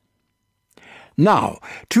 Now,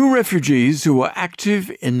 2 refugees who were active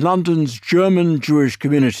in London's German Jewish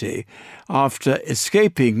community after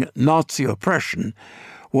escaping Nazi oppression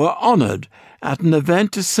were honoured at an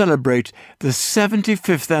event to celebrate the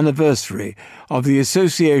 75th anniversary of the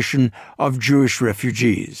Association of Jewish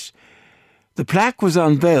Refugees. The plaque was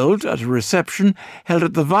unveiled at a reception held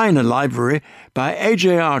at the Wiener Library by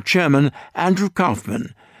AJR chairman Andrew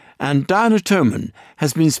Kaufman, and Diana Toman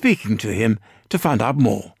has been speaking to him to find out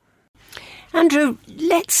more. Andrew,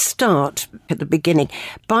 let's start at the beginning.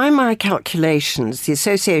 By my calculations, the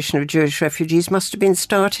Association of Jewish Refugees must have been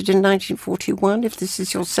started in 1941, if this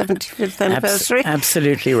is your 75th anniversary.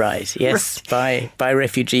 Absolutely right, yes, right. By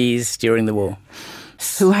refugees during the war.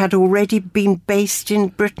 Who had already been based in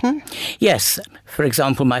Britain? Yes. For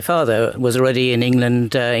example, my father was already in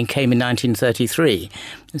England and came in 1933.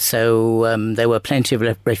 So there were plenty of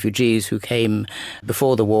refugees who came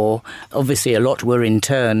before the war. Obviously, a lot were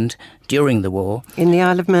interned during the war. In the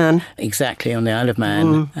Isle of Man? Exactly, on the Isle of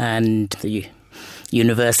Man. And the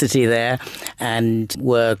university there, and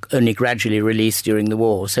were only gradually released during the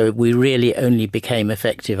war. So we really only became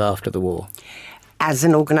effective after the war. As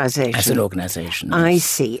an organisation? As an organisation, yes. I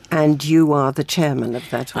see. And you are the chairman of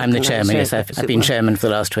that organisation? I'm the chairman, yes. I've been chairman for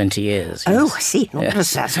the last 20 years. Oh, yes. I see. Not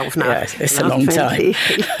just that off now. Yeah, it's a long time.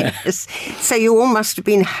 Yes. So you all must have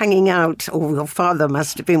been hanging out, or your father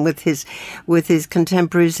must have been with his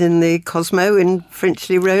contemporaries in the Cosmo in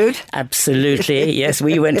Finchley Road? Absolutely, yes.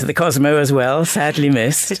 We went to the Cosmo as well, sadly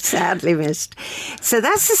missed. Sadly missed. So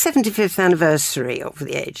that's the 75th anniversary of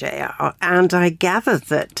the AJR, and I gather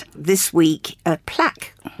that this week a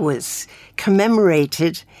plaque was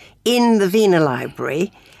commemorated in the Wiener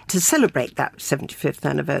Library to celebrate that 75th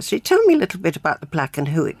anniversary. Tell me a little bit about the plaque and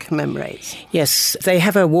who it commemorates. Yes, they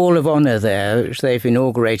have a wall of honour there, which they've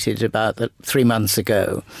inaugurated about 3 months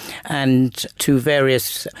ago, and to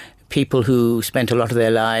various people who spent a lot of their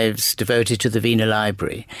lives devoted to the Wiener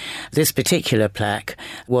Library. This particular plaque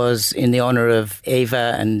was in the honour of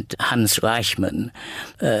Eva and Hans Reichmann.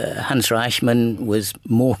 Hans Reichmann was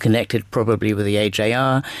more connected probably with the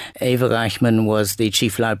AJR. Eva Reichmann was the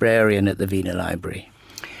chief librarian at the Wiener Library.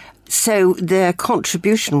 So their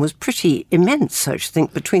contribution was pretty immense, I should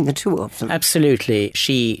think, between the two of them. Absolutely.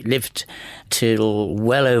 She lived till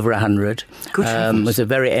well over 100. Was a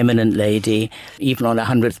very eminent lady. Even on her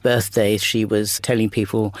 100th birthday, she was telling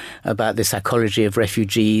people about the psychology of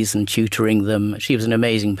refugees and tutoring them. She was an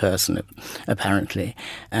amazing person, apparently.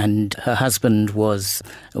 And her husband was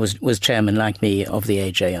chairman, like me, of the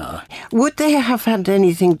AJR. Would they have had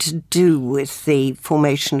anything to do with the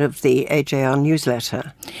formation of the AJR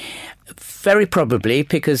newsletter? Very probably,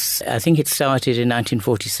 because I think it started in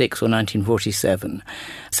 1946 or 1947.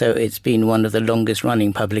 So it's been one of the longest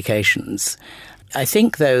running publications. I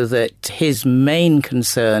think, though, that his main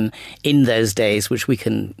concern in those days, which we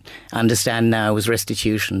can understand now, was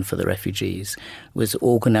restitution for the refugees, was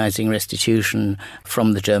organising restitution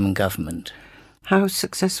from the German government. How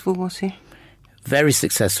successful was he? Very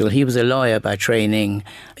successful. He was a lawyer by training.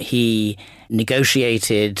 He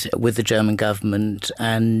negotiated with the German government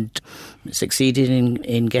and succeeded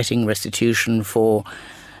in getting restitution for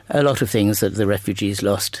a lot of things that the refugees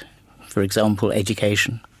lost. For example,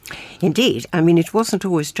 education. Indeed. I mean, it wasn't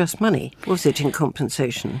always just money, was it, in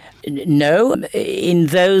compensation? No. In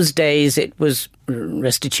those days, it was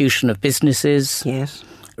restitution of businesses. Yes.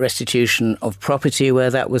 restitution of property where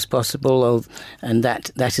that was possible, and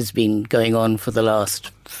that has been going on for the last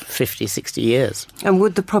 50, 60 years. And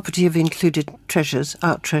would the property have included treasures,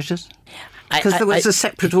 art treasures? Because there was a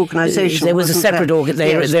separate organisation. There was a separate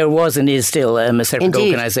organisation. There was and is still a separate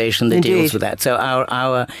organisation that Indeed. deals with that. So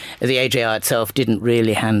the AJR itself didn't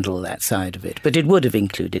really handle that side of it, but it would have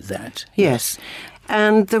included that. Yes.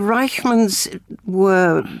 And the Reichmanns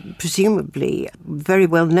were presumably very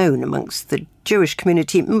well known amongst the Jewish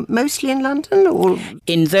community, mostly in London, or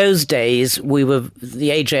in those days, the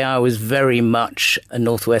AJR was very much a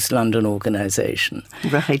Northwest London organisation.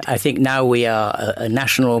 Right. I think now we are a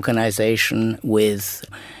national organisation with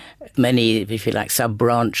many, if you like,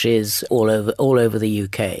 sub-branches all over the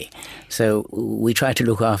UK. So we try to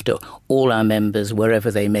look after all our members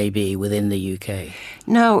wherever they may be within the UK.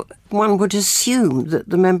 Now, one would assume that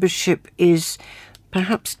the membership is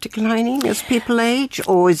perhaps declining as people age,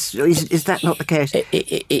 or is that not the case?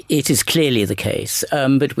 It is clearly the case,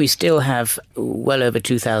 but we still have well over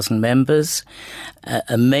 2,000 members.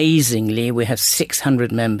 Amazingly, we have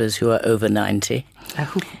 600 members who are over 90.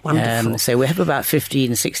 Oh, wonderful. So we have about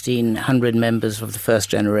 1,600 members of the first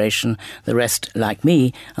generation. The rest, like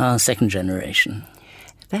me, are second generation.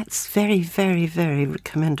 That's very, very, very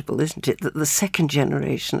commendable, isn't it, that the second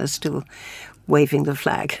generation are still waving the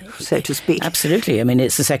flag, so to speak. Absolutely. I mean,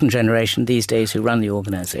 it's the second generation these days who run the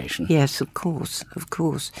organisation. Yes, of course, of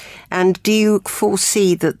course. And do you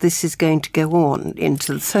foresee that this is going to go on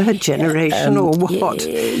into the third generation, or what?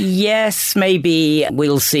 Yes, maybe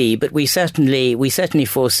we'll see. But we certainly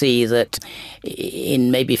foresee that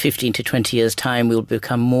in maybe 15 to 20 years' time, we'll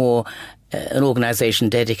become more an organisation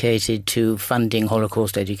dedicated to funding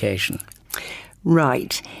Holocaust education.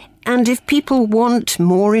 Right. And if people want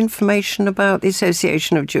more information about the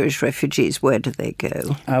Association of Jewish Refugees, where do they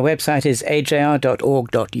go? Our website is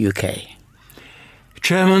ajr.org.uk.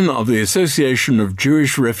 Chairman of the Association of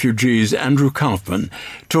Jewish Refugees, Andrew Kaufman,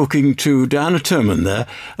 talking to Diana Turman there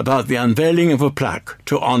about the unveiling of a plaque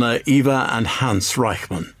to honour Eva and Hans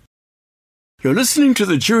Reichmann. You're listening to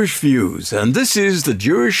The Jewish Views, and this is The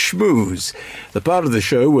Jewish Schmooze, the part of the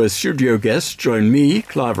show where studio guests join me,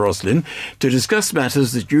 Clive Roslin, to discuss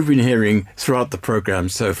matters that you've been hearing throughout the programme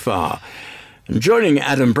so far. And joining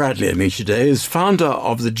Adam Bradley and me today is founder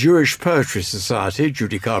of the Jewish Poetry Society,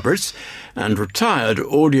 Judy Carbritz, and retired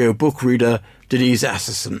audio book reader Denise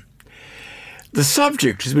Asserson. The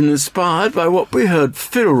subject has been inspired by what we heard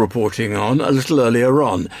Phil reporting on a little earlier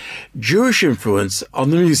on, Jewish influence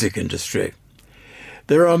on the music industry.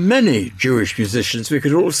 There are many Jewish musicians. We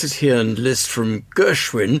could all sit here and list from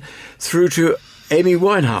Gershwin through to Amy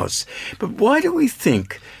Winehouse. But why do we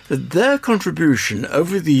think that their contribution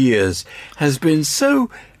over the years has been so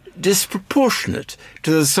disproportionate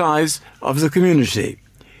to the size of the community?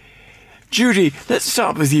 Judy, let's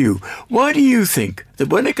start with you. Why do you think that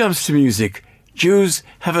when it comes to music, Jews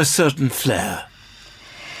have a certain flair?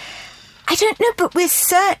 I don't know, but we're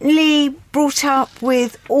certainly brought up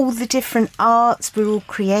with all the different arts. We're all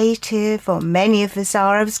creative, or many of us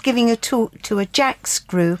are. I was giving a talk to a Jacks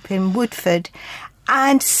group in Woodford,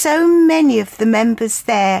 and so many of the members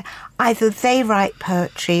there, either they write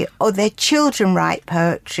poetry, or their children write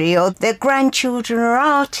poetry, or their grandchildren are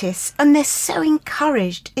artists, and they're so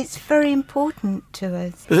encouraged. It's very important to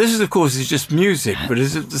us. But this, of course, is just music, but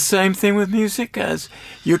is it the same thing with music as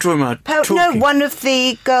you're talking about talking? No, one of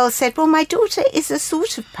the girls said, well, my daughter is a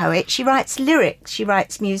sort of poet. She writes lyrics, she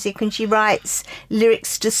writes music, and she writes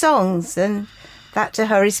lyrics to songs, and that to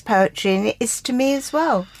her is poetry, and it is to me as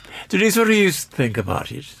well. Denise, what do you think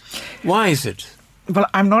about it? Why is it? Well,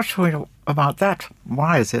 I'm not sure about that.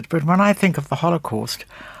 Why is it? But when I think of the Holocaust,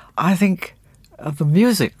 I think of the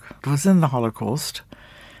music that was in the Holocaust.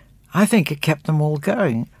 I think it kept them all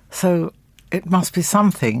going. So it must be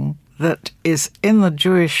something that is in the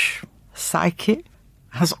Jewish psyche,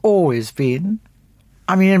 has always been.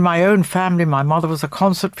 I mean, in my own family, my mother was a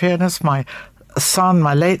concert pianist. My son,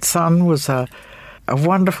 my late son, was a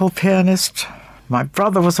wonderful pianist. My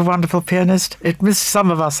brother was a wonderful pianist. It missed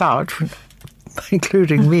some of us out,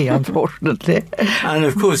 including me, unfortunately. And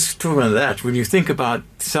of course, talking about that, when you think about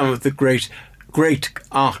some of the great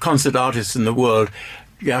concert artists in the world,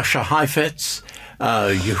 Yasha Heifetz,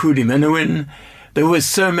 Yehudi Menuhin, there were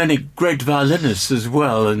so many great violinists as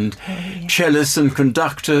well, and cellists and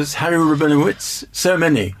conductors, Harry Rabinowitz, so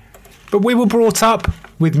many. But we were brought up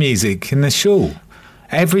with music in the shul.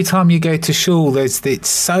 Every time you go to shul, it's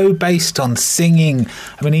so based on singing.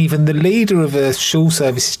 I mean, even the leader of a shul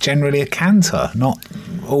service is generally a cantor, not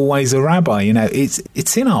always a rabbi. You know,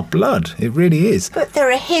 it's in our blood. It really is. But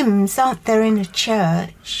there are hymns, aren't there, in a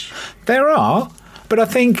church? There are, but I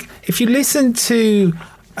think if you listen to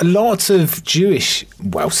a lot of Jewish,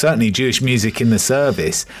 well, certainly Jewish music in the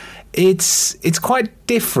service, it's quite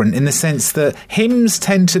different in the sense that hymns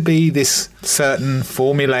tend to be this certain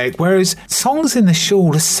formulaic, whereas songs in the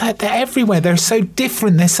shul they're everywhere. They're so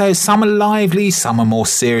different. Some are lively, some are more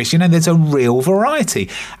serious. There's a real variety,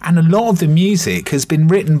 and a lot of the music has been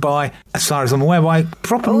written by, as far as I'm aware, by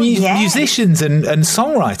proper musicians and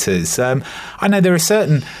songwriters. I know there are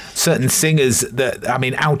certain singers that,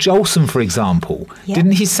 Al Jolson, for example,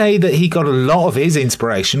 didn't he say that he got a lot of his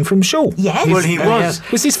inspiration from shul? Yes. Well, he was.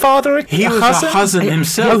 Was his father a He was a Chazan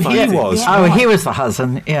himself. He was. Yeah. Oh, he was the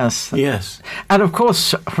Chazan, yes. Yes. And of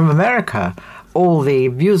course, from America, all the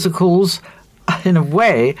musicals, in a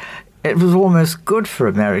way, it was almost good for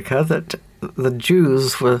America that the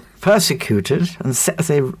Jews were persecuted and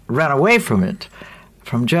they ran away from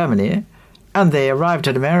Germany, and they arrived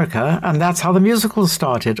in America, and that's how the musicals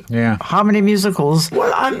started. Yeah. How many musicals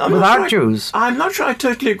without Jews? I'm not sure I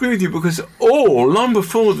totally agree with you, because long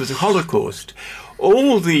before the Holocaust,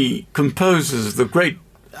 all the composers of the great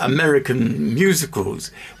American musicals,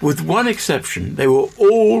 with one exception, they were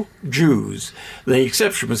all Jews. The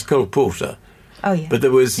exception was Cole Porter. Oh, yeah. But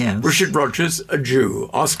there was Richard Rodgers, a Jew.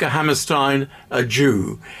 Oscar Hammerstein, a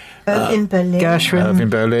Jew. Irving Berlin.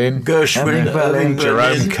 Gershwin.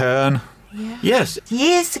 Jerome Kern. Yeah. Yes.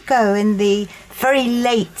 Years ago, in the very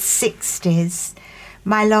late 60s,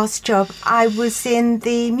 my last job, I was in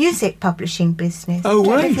the music publishing business. Oh,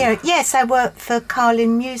 were you? Yes, I worked for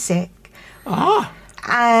Carlin Music. Ah.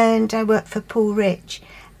 And I worked for Paul Rich.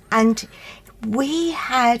 And we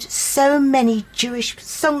had so many Jewish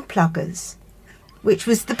song pluggers, which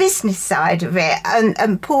was the business side of it.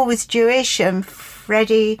 And Paul was Jewish, and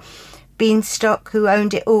Freddie Beanstalk, who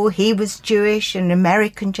owned it all, he was Jewish, an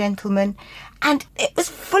American gentleman. And it was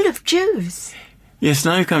full of Jews. Yes,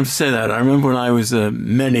 now you come to say that. I remember when I was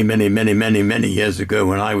many years ago,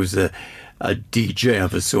 when I was a DJ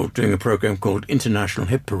of a sort, doing a program called International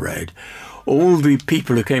Hit Parade. All the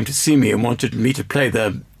people who came to see me and wanted me to play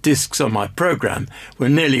their discs on my program were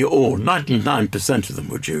nearly all, 99% of them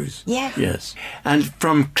were Jews. Yeah. Yes. And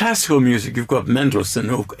from classical music, you've got Mendelssohn,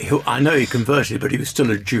 who I know he converted, but he was still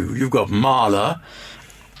a Jew. You've got Mahler,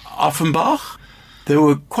 Offenbach. There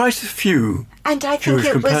were quite a few. And I think Jewish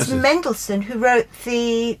it composers. was Mendelssohn who wrote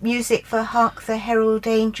the music for Hark the Herald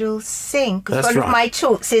Angels Sing. Because one of my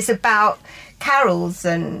talks is about carols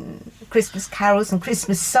and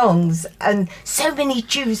Christmas songs, and so many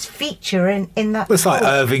Jews feature in that. It's like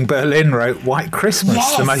Irving Berlin wrote White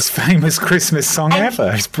Christmas, the most famous Christmas song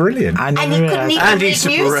ever. It's brilliant. And he couldn't even read Easter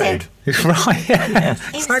music. Parade. Right, yeah,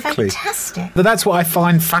 It's exactly. fantastic. But that's what I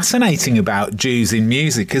find fascinating about Jews in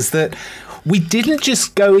music, is that we didn't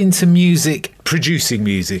just go into music, producing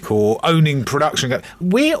music or owning production.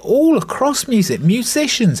 We're all across music,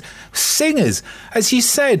 musicians, singers, as you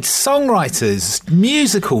said, songwriters,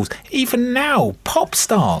 musicals, even now, pop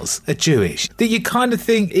stars are Jewish. That you kind of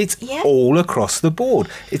think it's all across the board.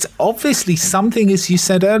 It's obviously something, as you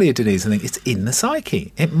said earlier, Denise, I think it's in the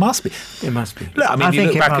psyche. It must be. It must be. Look, I mean, you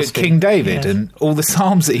look back at King David and all the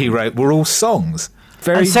psalms that he wrote were all songs.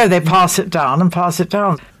 And so they pass it down.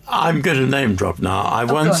 I'm going to name drop now. I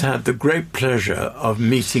once had the great pleasure of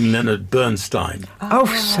meeting Leonard Bernstein. Oh,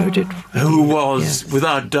 so did we. Who was,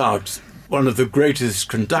 without doubt, one of the greatest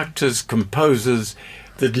conductors, composers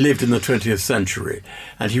that lived in the 20th century.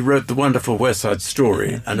 And he wrote the wonderful West Side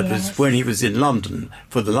Story. And it was when he was in London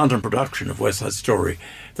for the London production of West Side Story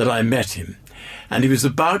that I met him. And he was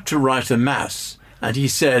about to write a mass. And he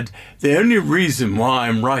said, the only reason why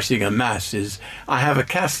I'm writing a mass is I have a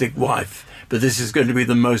Catholic wife, but this is going to be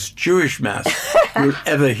the most Jewish mass you'll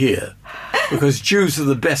ever hear, because Jews are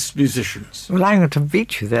the best musicians. Well, I'm going to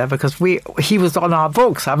beat you there, because he was on our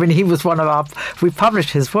books. I mean, he was we published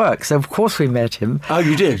his work, so of course we met him. Oh,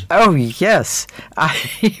 you did? Oh, yes.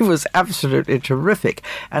 He was absolutely terrific.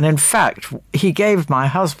 And in fact, he gave my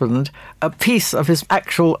husband a piece of his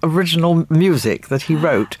actual original music that he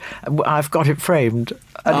wrote. I've got it framed.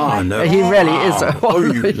 No. He really is.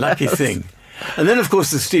 You lucky thing. And then, of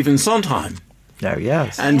course, there's Stephen Sondheim. Oh,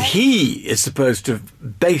 yes. And he is supposed to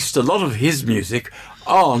have based a lot of his music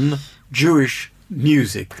on Jewish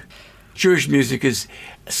music. Jewish music is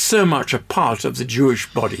so much a part of the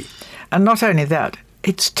Jewish body. And not only that,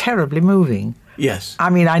 it's terribly moving. Yes.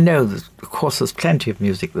 I mean, I know that, of course, there's plenty of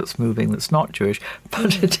music that's moving that's not Jewish,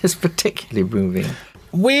 but it is particularly moving.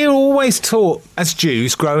 We're always taught as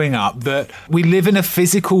Jews growing up that we live in a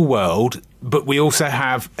physical world, but we also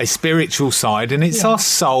have a spiritual side, and it's our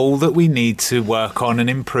soul that we need to work on and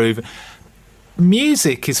improve.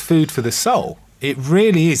 Music is food for the soul. It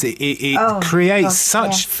really is. It creates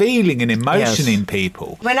such feeling and emotion in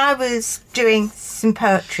people. When I was doing some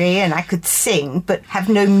poetry and I could sing but have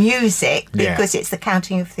no music because it's the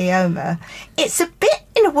counting of the Omer, it's a bit,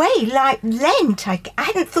 in a way, like Lent. I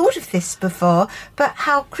hadn't thought of this before, but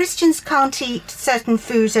how Christians can't eat certain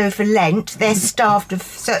foods over Lent. They're starved of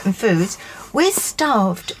certain foods. We're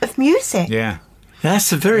starved of music. Yeah.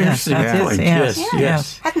 That's a very interesting point.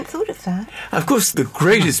 Yes. Hadn't thought of that. Of course, the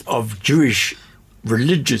greatest of Jewish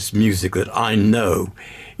religious music that I know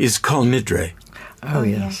is Kol Nidre. Oh,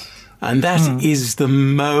 yes. And that is the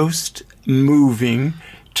most moving,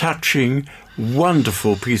 touching,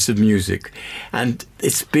 wonderful piece of music. And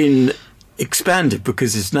it's been expanded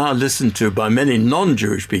because it's now listened to by many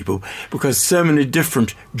non-Jewish people, because so many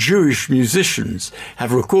different Jewish musicians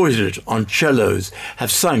have recorded it on cellos,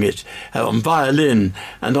 have sung it on violin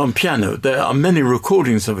and on piano. There are many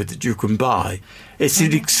recordings of it that you can buy. It's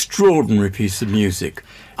an extraordinary piece of music.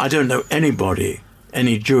 I don't know anybody,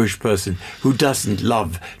 any Jewish person, who doesn't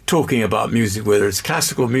love talking about music, whether it's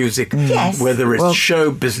classical music, whether it's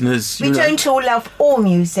show business. We don't all love all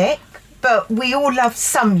music, but we all love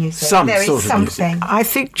some music. There is something. I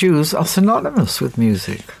think Jews are synonymous with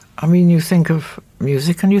music. I mean, you think of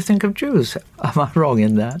music and you think of Jews. Am I wrong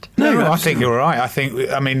in that? No, I think you're right.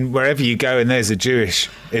 I mean, wherever you go and there's a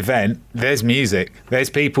Jewish event, there's music.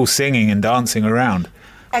 There's people singing and dancing around.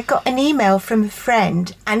 I got an email from a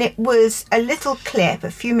friend, and it was a little clip,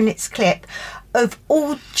 a few minutes clip, of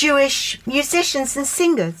all Jewish musicians and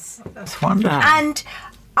singers. That's wonderful. And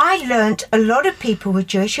I learnt a lot of people were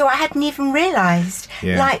Jewish who I hadn't even realised,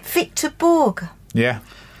 like Victor Borge. Yeah.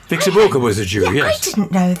 Victor Borge was a Jew, yes. I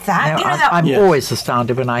didn't know that. No, I'm always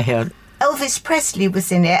astounded when I hear Elvis Presley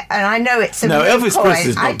was in it, and I know it's a no, real Elvis point.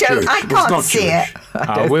 Presley's not Jewish. I can't see Jewish.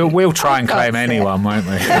 it. We'll try and claim anyone, won't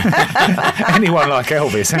we? Anyone like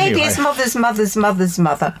Elvis, anyway. Maybe his mother's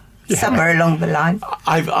mother. Somewhere along the line.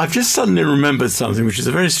 I've just suddenly remembered something, which is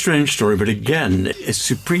a very strange story, but again, a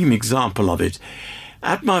supreme example of it.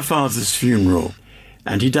 At my father's funeral,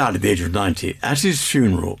 and he died at the age of 90, at his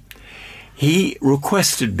funeral, he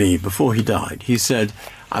requested me, before he died, he said,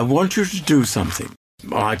 I want you to do something.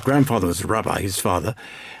 My grandfather was a rabbi, his father,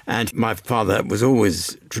 and my father was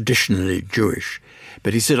always traditionally Jewish.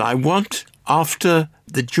 But he said, I want, after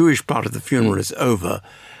the Jewish part of the funeral is over,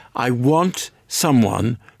 I want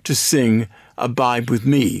someone to sing Abide With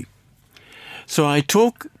Me. So I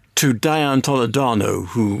talked to Diane Toledano,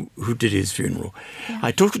 who did his funeral. Yeah.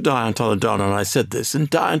 I talked to Diane Toledano and I said this, and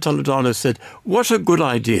Diane Toledano said, what a good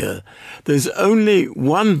idea. There's only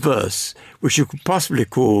one verse which you could possibly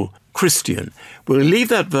call Christian. We'll leave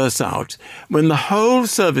that verse out. When the whole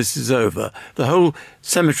service is over, the whole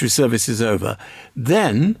cemetery service is over,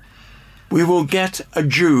 then we will get a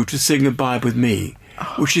Jew to sing Abide With Me,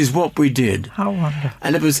 which is what we did. How wonderful.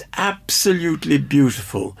 And it was absolutely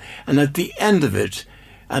beautiful. And at the end of it,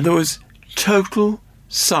 and there was total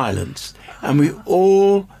silence, and we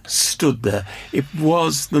all stood there. It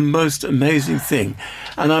was the most amazing thing.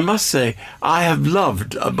 And I must say, I have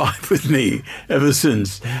loved Abide With Me ever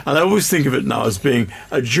since. And I always think of it now as being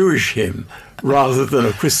a Jewish hymn rather than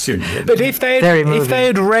a Christian hymn. But if they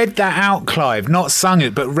had read that out, Clive, not sung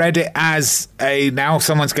it, but read it as now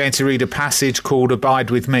someone's going to read a passage called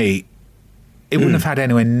Abide With Me, it wouldn't have had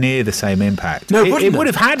anywhere near the same impact. No, it would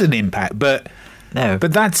have had an impact, but... No.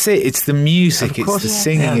 But that's it. It's the music. It's the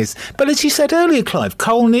singing. Yeah. But as you said earlier, Clive,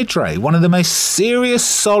 Kol Nidre, one of the most serious,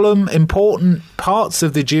 solemn, important parts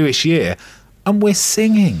of the Jewish year, and we're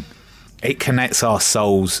singing. It connects our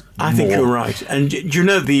souls I think you're right. And you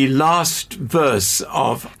know the last verse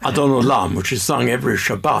of Adon Olam, which is sung every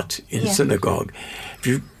Shabbat in synagogue, if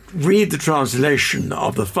you read the translation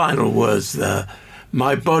of the final words there,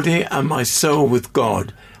 my body and my soul with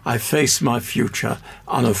God, I face my future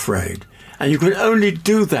unafraid. And you can only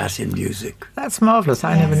do that in music. That's marvellous.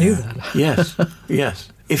 I never knew that. Yes, yes.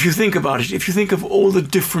 If you think about it, if you think of all the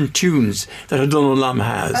different tunes that Adon Olam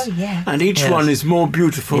has, and each one is more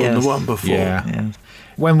beautiful than the one before. Yeah.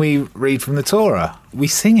 When we read from the Torah, we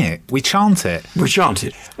sing it, we chant it. We chant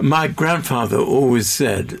it. My grandfather always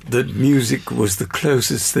said that music was the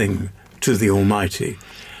closest thing to the Almighty.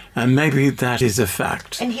 And maybe that is a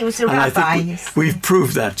fact. And he was a rabbi. I think we've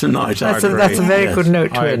proved that tonight. That's a very good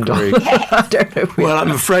note to end on. Well,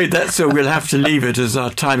 I'm afraid that's so we'll have to leave it as our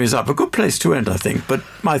time is up. A good place to end, I think. But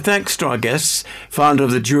my thanks to our guests, founder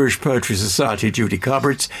of the Jewish Poetry Society, Judy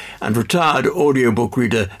Carbritz, and retired audiobook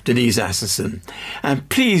reader, Denise Asserson. And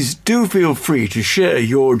please do feel free to share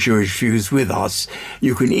your Jewish views with us.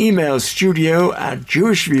 You can email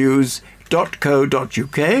studio@jewishviews.com.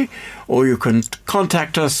 jewishnews.co.uk, or you can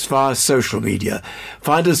contact us via social media.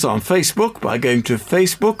 Find us on Facebook by going to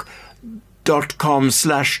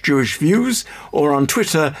facebook.com/JewishViews, or on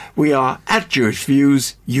Twitter we are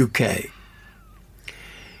 @JewishViewsUK.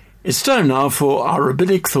 It's time now for our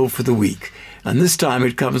rabbinic thought for the week, and this time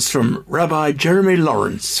it comes from Rabbi Jeremy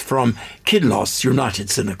Lawrence from Kinloss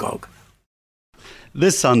United Synagogue.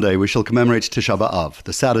 This Sunday we shall commemorate Tisha B'Av,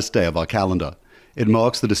 the saddest day of our calendar. It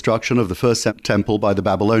marks the destruction of the first temple by the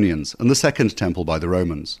Babylonians and the second temple by the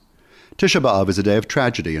Romans. Tisha B'Av is a day of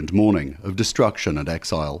tragedy and mourning, of destruction and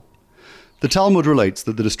exile. The Talmud relates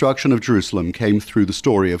that the destruction of Jerusalem came through the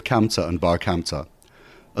story of Kamsa and Bar Kamsa.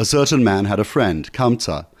 A certain man had a friend,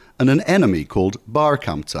 Kamsa, and an enemy called Bar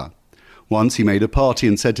Kamsa. Once he made a party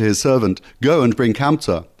and said to his servant, "Go and bring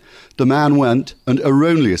Kamsa." The man went and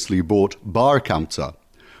erroneously bought Bar Kamsa.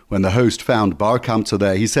 When the host found Bar Kamsa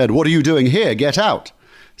there, he said, "What are you doing here? Get out!"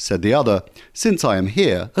 Said the other, "Since I am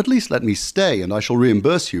here, at least let me stay, and I shall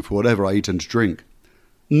reimburse you for whatever I eat and drink."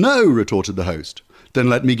 "No," retorted the host. "Then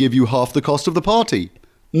let me give you half the cost of the party."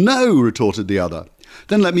 "No," retorted the other.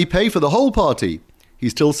 "Then let me pay for the whole party." He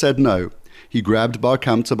still said no. He grabbed Bar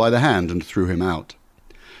Kamsa by the hand and threw him out.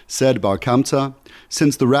 Said Bar Kamsa,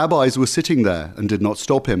 "Since the rabbis were sitting there and did not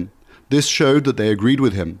stop him, this showed that they agreed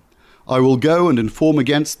with him. I will go and inform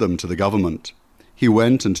against them to the government." He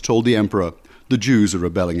went and told the emperor, "The Jews are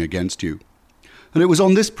rebelling against you." And it was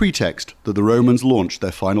on this pretext that the Romans launched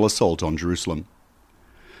their final assault on Jerusalem.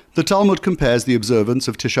 The Talmud compares the observance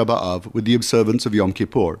of Tisha B'Av with the observance of Yom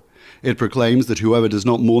Kippur. It proclaims that whoever does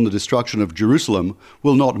not mourn the destruction of Jerusalem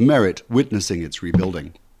will not merit witnessing its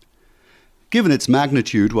rebuilding. Given its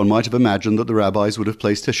magnitude, one might have imagined that the rabbis would have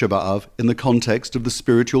placed Tisha B'Av in the context of the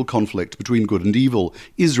spiritual conflict between good and evil,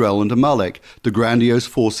 Israel and Amalek, the grandiose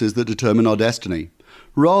forces that determine our destiny.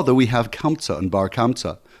 Rather, we have Kamsa and Bar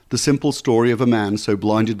Kamsa, the simple story of a man so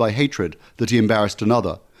blinded by hatred that he embarrassed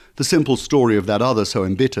another, the simple story of that other so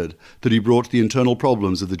embittered that he brought the internal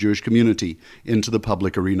problems of the Jewish community into the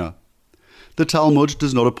public arena. The Talmud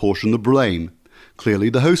does not apportion the blame. Clearly,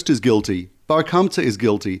 the host is guilty. Bar Kamsa is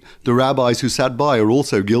guilty. The rabbis who sat by are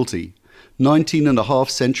also guilty. 19.5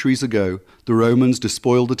 centuries ago, the Romans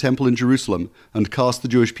despoiled the temple in Jerusalem and cast the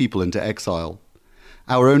Jewish people into exile.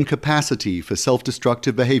 Our own capacity for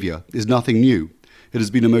self-destructive behavior is nothing new. It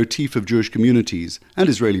has been a motif of Jewish communities and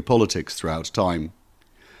Israeli politics throughout time.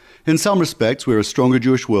 In some respects, we're a stronger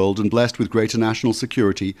Jewish world and blessed with greater national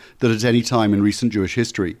security than at any time in recent Jewish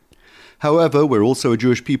history. However, we're also a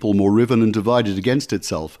Jewish people more riven and divided against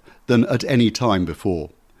itself than at any time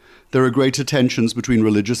before. There are greater tensions between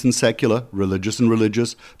religious and secular, religious and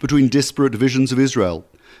religious, between disparate visions of Israel.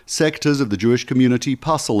 Sectors of the Jewish community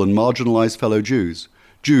puzzle and marginalize fellow Jews.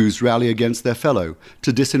 Jews rally against their fellow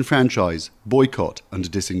to disenfranchise, boycott,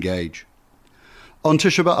 and disengage. On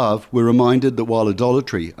Tisha B'Av, we're reminded that while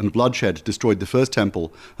idolatry and bloodshed destroyed the first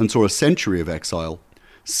temple and saw a century of exile,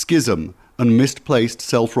 schism and misplaced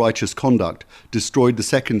self-righteous conduct destroyed the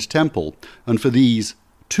second temple, and for these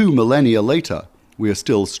 2 millennia later, we are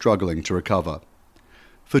still struggling to recover.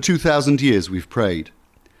 For 2,000 years we've prayed.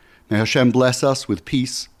 May Hashem bless us with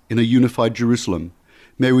peace in a unified Jerusalem.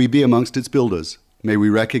 May we be amongst its builders. May we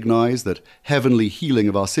recognize that heavenly healing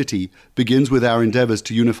of our city begins with our endeavors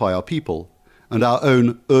to unify our people and our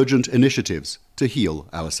own urgent initiatives to heal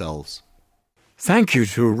ourselves. Thank you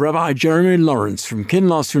to Rabbi Jeremy Lawrence from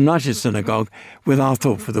Kinloss United Synagogue with our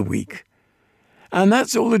thought for the week. And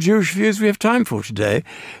that's all the Jewish Views we have time for today.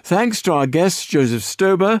 Thanks to our guests Joseph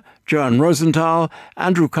Stober, Joanne Rosenthal,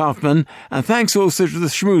 Andrew Kaufman, and thanks also to the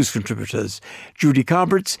Schmooze contributors, Judy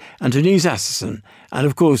Carbritz and Denise Asserson, and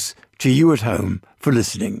of course to you at home for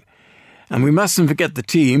listening. And we mustn't forget the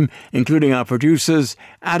team, including our producers,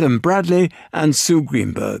 Adam Bradley and Sue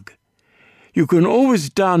Greenberg. You can always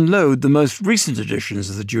download the most recent editions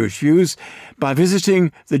of the Jewish Views by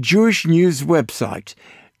visiting the Jewish News website,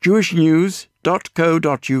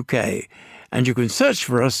 jewishnews.co.uk, and you can search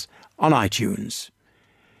for us on iTunes.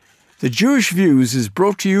 The Jewish Views is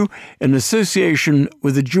brought to you in association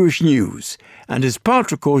with the Jewish News and is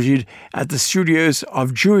part recorded at the studios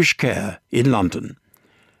of Jewish Care in London.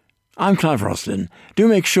 I'm Clive Roslin. Do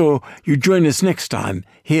make sure you join us next time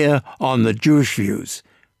here on the Jewish Views.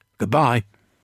 Goodbye.